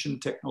recognition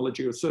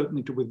technology, or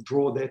certainly to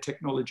withdraw their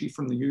technology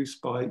from the use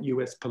by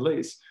US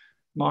police.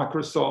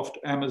 Microsoft,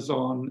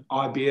 Amazon,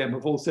 IBM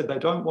have all said they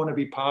don't want to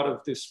be part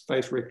of this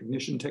face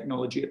recognition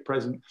technology at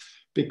present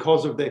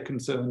because of their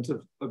concerns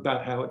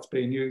about how it's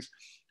being used.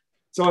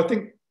 So I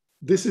think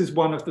this is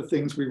one of the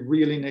things we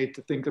really need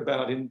to think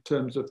about in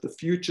terms of the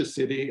future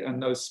city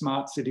and those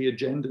smart city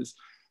agendas,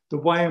 the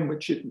way in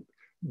which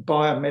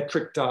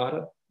biometric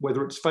data,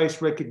 whether it's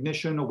face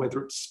recognition or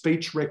whether it's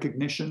speech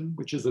recognition,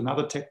 which is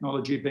another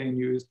technology being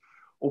used,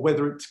 or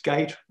whether it's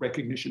gait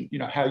recognition, you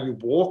know, how you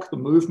walk, the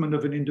movement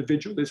of an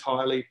individual is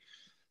highly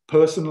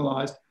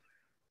personalized,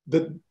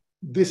 that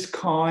this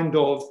kind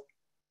of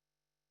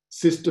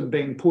system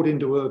being put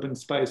into urban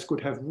space could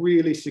have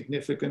really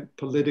significant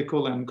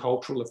political and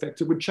cultural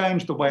effects. It would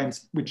change the way in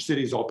which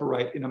cities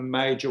operate in a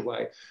major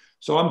way.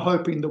 So I'm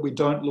hoping that we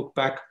don't look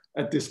back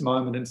at this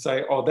moment and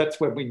say, oh, that's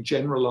when we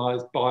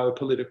generalized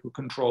biopolitical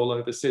control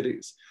over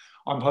cities.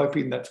 I'm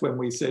hoping that's when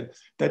we said,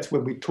 that's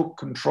when we took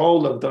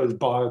control of those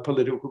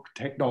biopolitical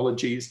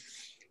technologies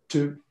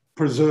to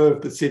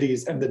preserve the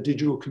cities and the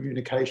digital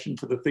communication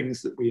for the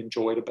things that we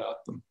enjoyed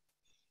about them.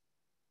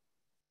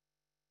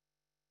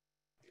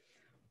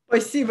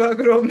 Спасибо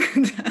огромное.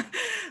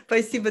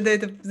 Спасибо, да,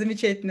 это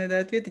замечательный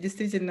ответ. И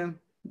действительно,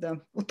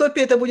 да.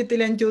 Утопия это будет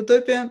или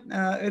антиутопия?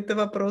 Это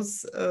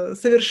вопрос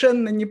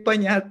совершенно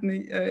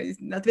непонятный.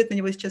 Ответ на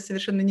него сейчас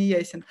совершенно не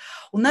ясен.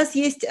 У нас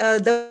есть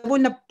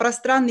довольно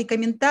пространный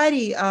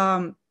комментарий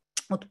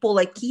от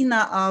Пола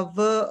Кина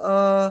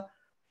в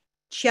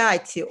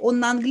чате. Он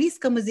на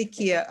английском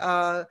языке.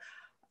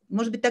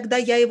 Может быть, тогда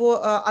я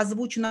его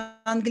озвучу на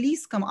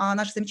английском, а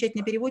наши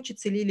замечательные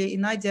переводчицы Лилия и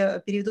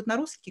Надя переведут на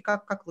русский.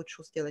 Как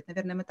лучше сделать?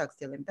 Наверное, мы так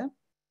сделаем, да?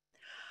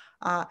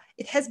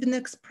 It has been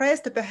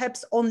expressed or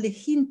perhaps only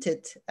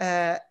hinted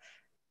at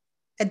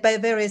by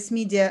various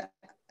media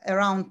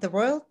around the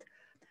world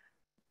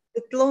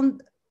that long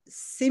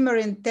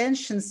simmering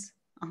tensions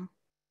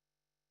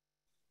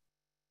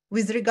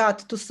with regard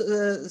to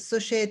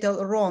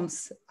societal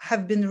wrongs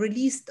have been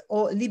released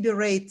or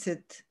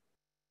liberated.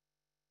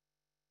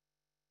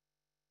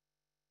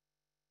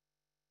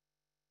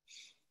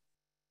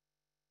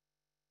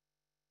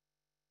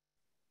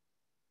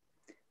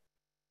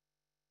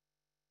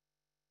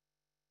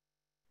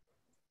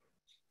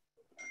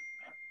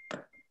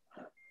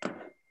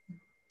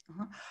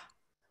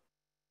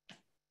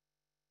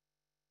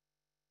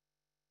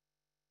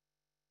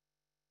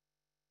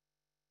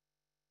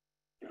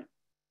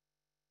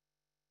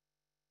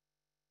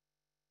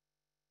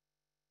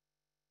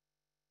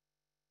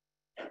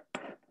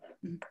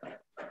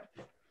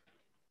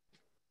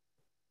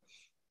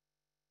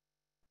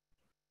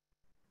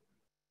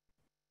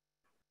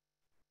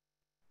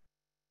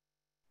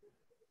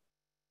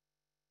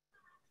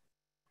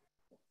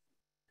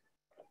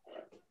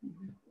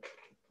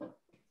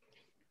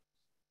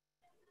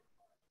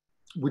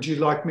 Would you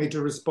like me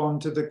to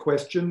respond to the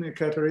question,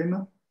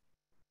 Ekaterina?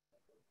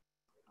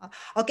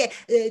 Okay,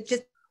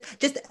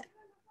 just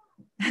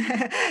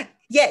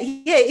yeah,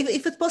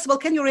 if it's possible,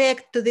 can you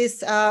react to this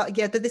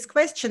to this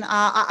question?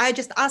 I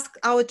just asked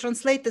our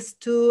translators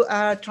to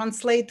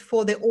translate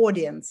for the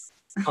audience.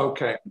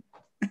 Okay.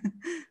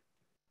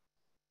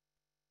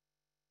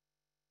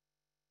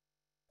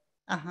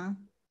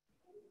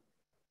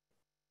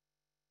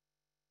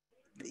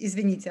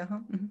 Извините,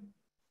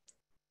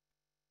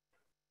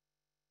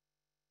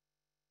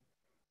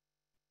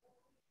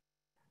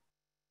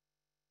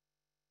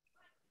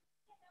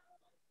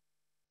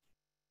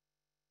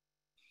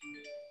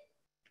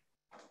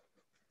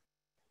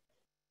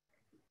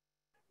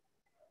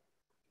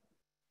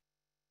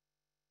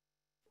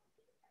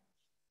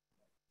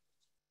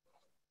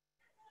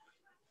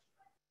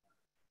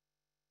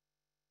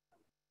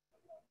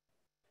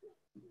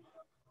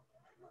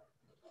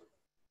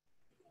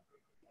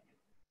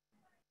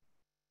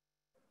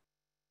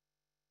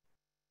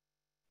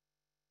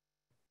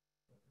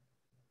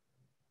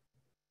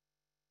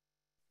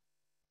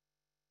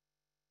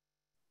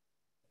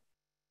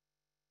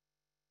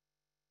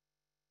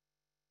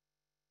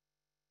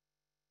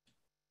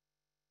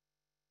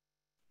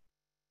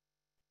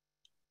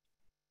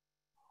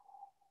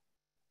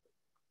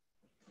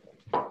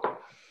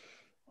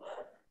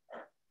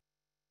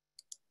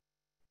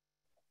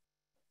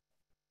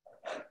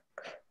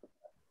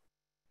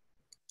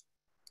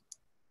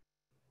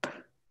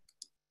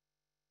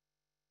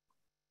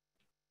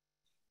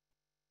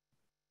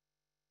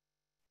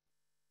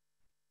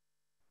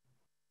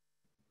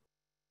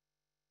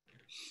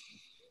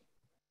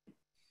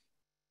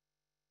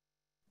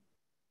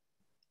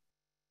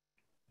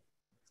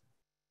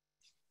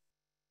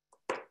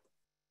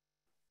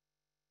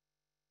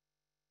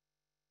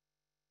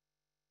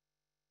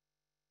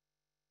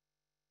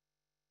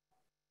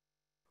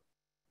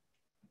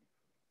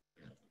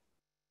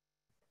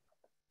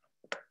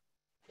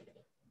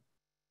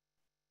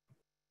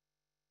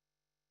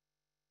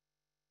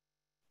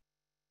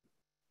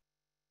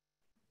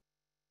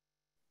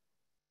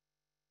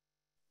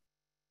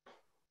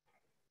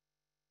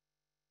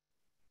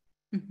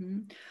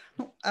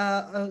 Ну,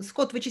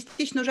 Скотт, вы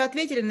частично уже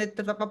ответили на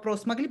этот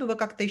вопрос. Могли бы вы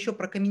как-то еще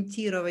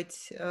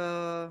прокомментировать,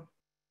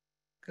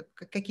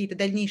 какие-то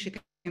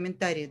дальнейшие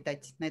комментарии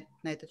дать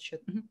на этот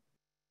счет?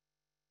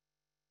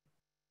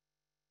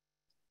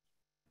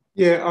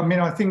 Yeah, I mean,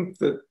 I think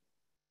that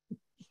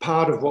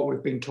part of what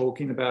we've been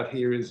talking about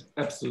here is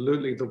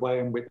absolutely the way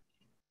in which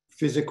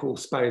physical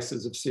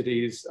spaces of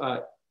cities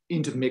are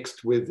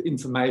intermixed with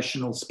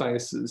informational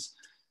spaces,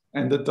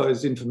 and that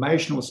those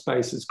informational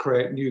spaces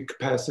create new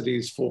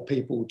capacities for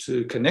people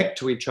to connect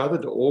to each other,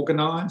 to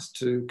organize,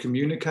 to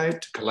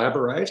communicate, to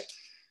collaborate.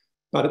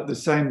 But at the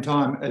same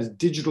time, as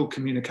digital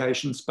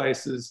communication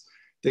spaces,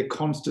 they're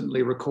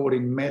constantly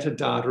recording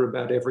metadata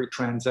about every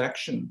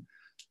transaction.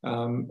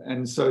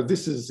 And so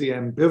this is the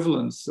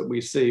ambivalence that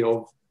we see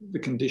of the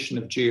condition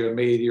of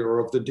geomedia or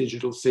of the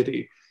digital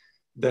city,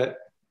 that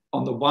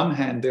on the one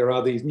hand, there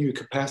are these new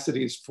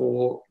capacities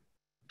for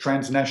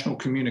transnational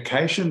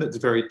communication that's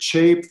very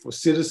cheap for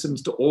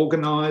citizens to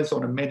organize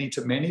on a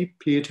many-to-many,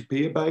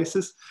 peer-to-peer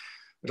basis.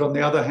 But on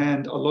the other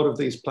hand, a lot of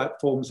these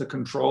platforms are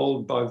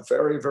controlled by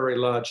very, very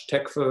large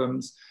tech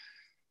firms,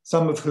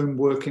 some of whom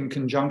work in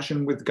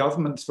conjunction with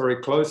governments very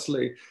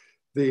closely.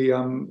 The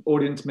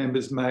audience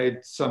members made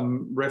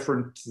some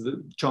reference to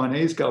the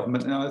Chinese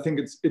government, and I think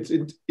it's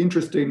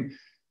interesting.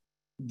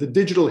 The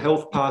digital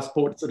health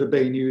passports that are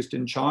being used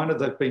in China,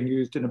 they've been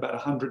used in about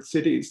 100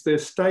 cities. They're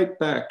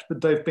state-backed, but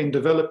they've been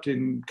developed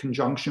in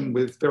conjunction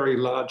with very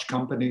large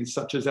companies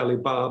such as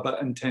Alibaba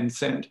and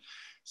Tencent.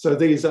 So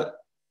these are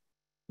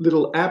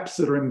little apps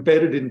that are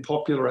embedded in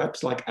popular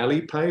apps like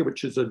Alipay,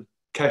 which is a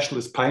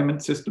cashless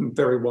payment system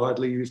very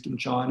widely used in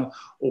China,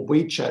 or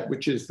WeChat,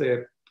 which is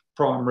their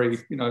primary,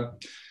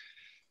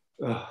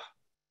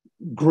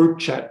 group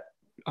chat.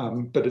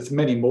 But it's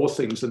many more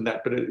things than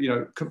that, but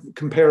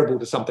comparable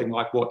to something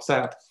like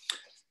WhatsApp.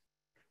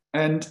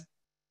 And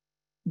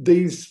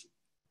these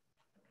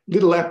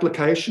little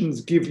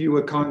applications give you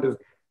a kind of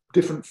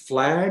different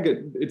flag.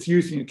 It's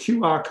using a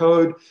QR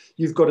code.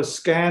 You've got to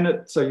scan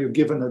it, so you're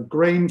given a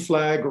green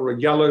flag or a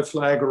yellow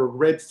flag or a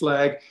red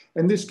flag,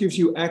 and this gives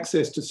you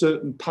access to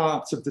certain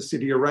parts of the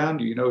city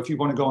around you. If you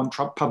want to go on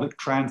public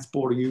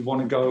transport, or you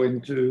want to go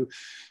into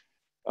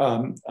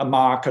a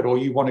market, or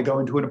you want to go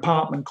into an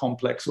apartment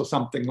complex or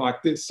something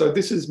like this. So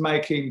this is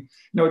making,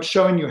 it's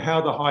showing you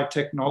how the high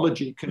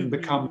technology can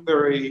become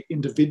very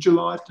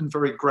individualized and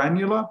very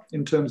granular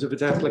in terms of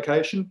its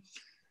application.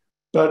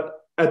 But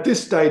at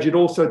this stage, it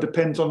also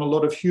depends on a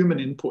lot of human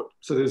input.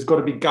 So there's got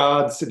to be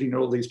guards sitting at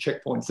all these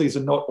checkpoints. These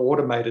are not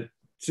automated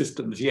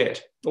systems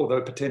yet,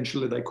 although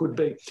potentially they could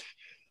be.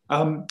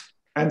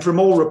 And from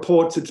all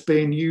reports, it's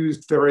being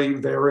used very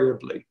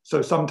variably.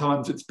 So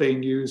sometimes it's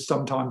being used,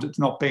 sometimes it's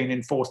not being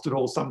enforced at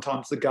all.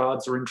 Sometimes the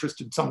guards are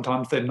interested,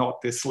 sometimes they're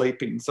not, they're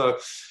sleeping. So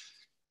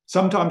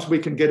sometimes we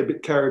can get a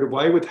bit carried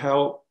away with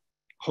how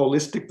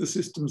holistic the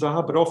systems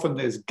are, but often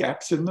there's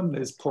gaps in them,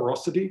 there's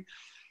porosity.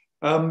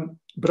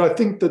 But I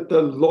think that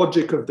the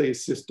logic of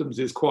these systems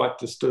is quite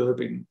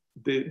disturbing,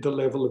 the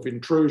level of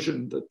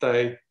intrusion that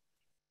they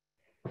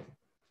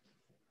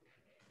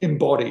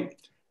embody.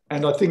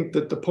 And I think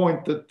that the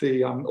point that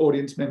the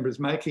audience member is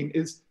making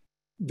is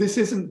this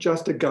isn't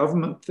just a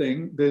government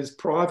thing. There's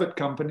private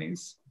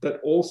companies that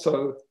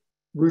also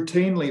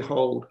routinely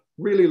hold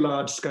really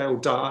large-scale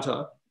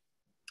data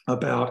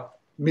about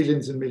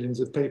millions and millions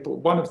of people.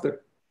 One of the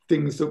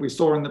things that we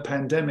saw in the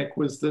pandemic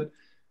was that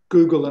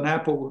Google and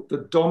Apple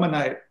that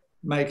dominate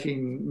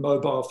making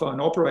mobile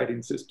phone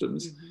operating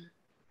systems,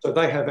 so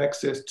they have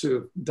access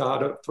to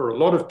data for a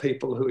lot of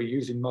people who are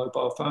using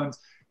mobile phones.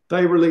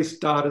 They release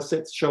data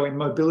sets showing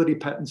mobility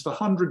patterns for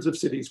hundreds of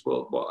cities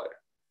worldwide.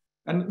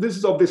 And this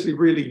is obviously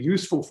really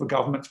useful for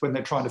governments when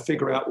they're trying to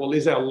figure out, well,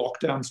 is our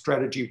lockdown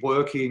strategy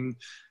working?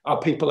 Are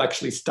people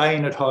actually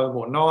staying at home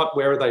or not?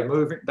 Where are they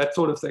moving? That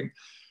sort of thing.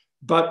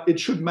 But it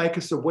should make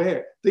us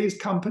aware. These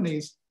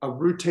companies are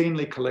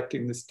routinely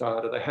collecting this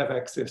data. They have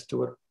access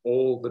to it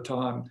all the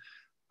time.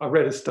 I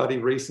read a study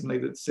recently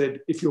that said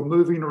if you're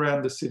moving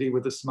around the city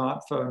with a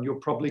smartphone, you're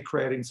probably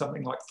creating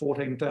something like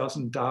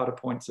 14,000 data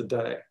points a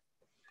day.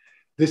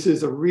 This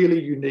is a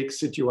really unique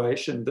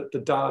situation that the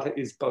data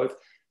is both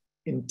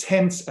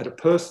intense at a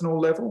personal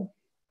level,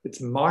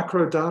 it's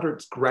micro data,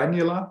 it's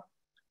granular,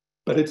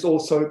 but it's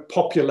also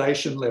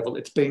population level.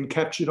 It's being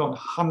captured on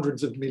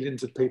hundreds of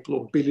millions of people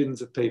or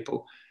billions of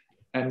people.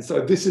 And so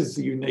this is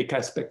the unique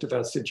aspect of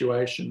our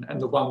situation and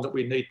the one that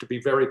we need to be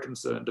very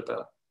concerned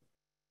about.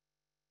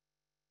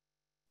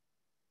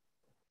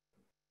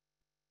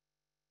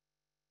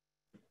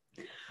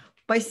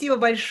 Спасибо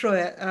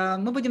большое.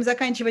 Мы будем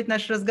заканчивать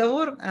наш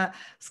разговор.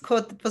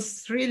 Scott, it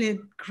was really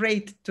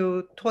great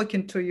to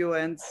talking to you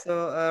and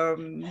so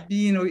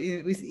being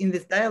in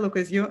this dialogue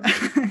with you.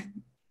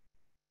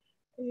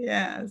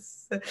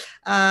 Yes.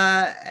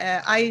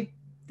 I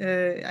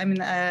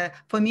mean,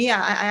 for me,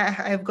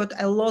 I've got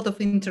a lot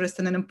of interest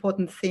in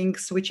important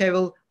things which I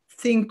will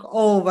think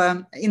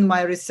over in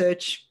my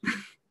research.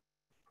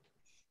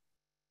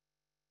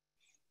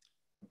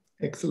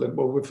 Excellent.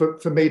 Well,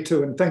 for me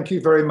too, and thank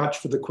you very much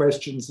for the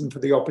questions and for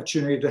the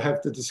opportunity to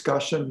have the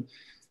discussion.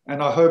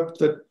 And I hope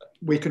that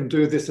we can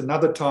do this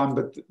another time,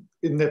 but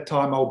in that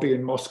time I'll be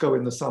in Moscow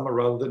in the summer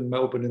rather than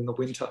Melbourne in the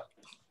winter.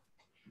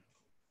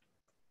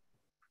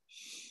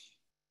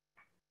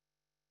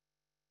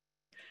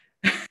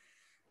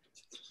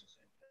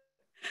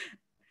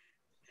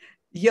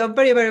 You're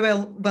very, very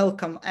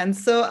welcome. And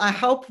so I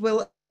hope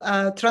we'll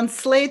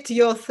translate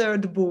your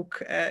third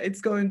book.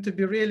 It's going to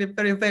be really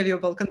very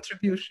valuable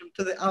contribution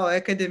to our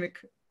academic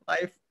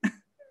life.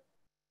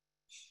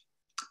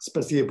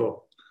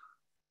 Спасибо.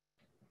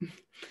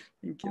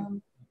 Thank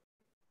you.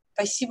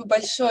 Спасибо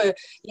большое.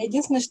 Я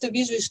единственное, что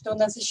вижу, что у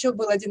нас еще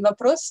был один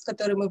вопрос,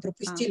 который мы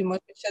пропустили.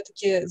 Может быть,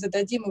 все-таки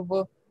зададим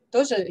его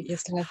тоже,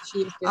 если на это еще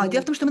есть.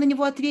 Дело в том, что мы на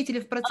него ответили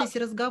в процессе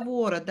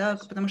разговора, да,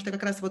 потому что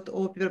как раз вот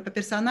по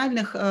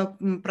персональных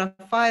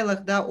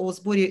профайлах, да, о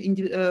сборе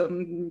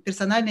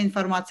персональной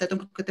информации, о том,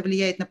 как это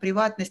влияет на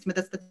приватность, мы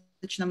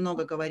достаточно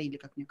много говорили,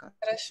 как мне кажется.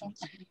 Хорошо.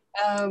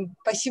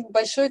 Спасибо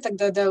большое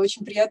тогда, да,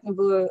 очень приятно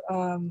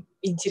было,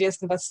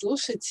 интересно вас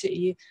слушать,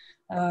 и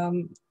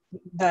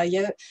да,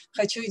 я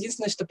хочу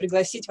единственное, что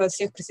пригласить вас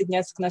всех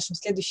присоединяться к нашим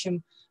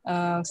следующим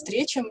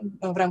встречам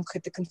в рамках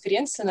этой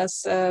конференции. У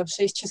нас в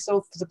 6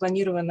 часов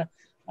запланирована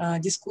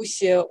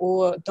дискуссия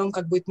о том,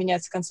 как будет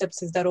меняться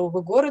концепция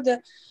здорового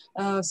города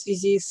в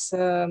связи с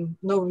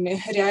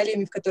новыми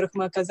реалиями, в которых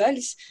мы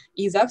оказались.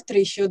 И завтра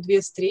еще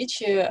 2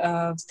 встречи.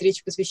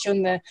 Встреча,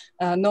 посвященная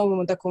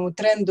новому такому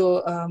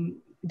тренду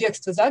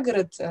бегство за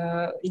город,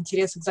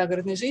 интересы к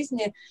загородной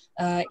жизни.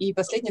 И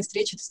последняя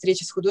встреча – это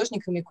встреча с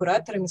художниками и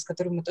кураторами, с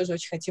которыми мы тоже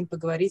очень хотим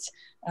поговорить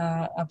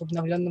об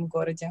обновленном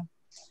городе.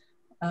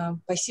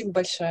 Спасибо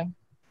большое.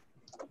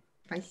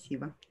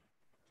 Спасибо.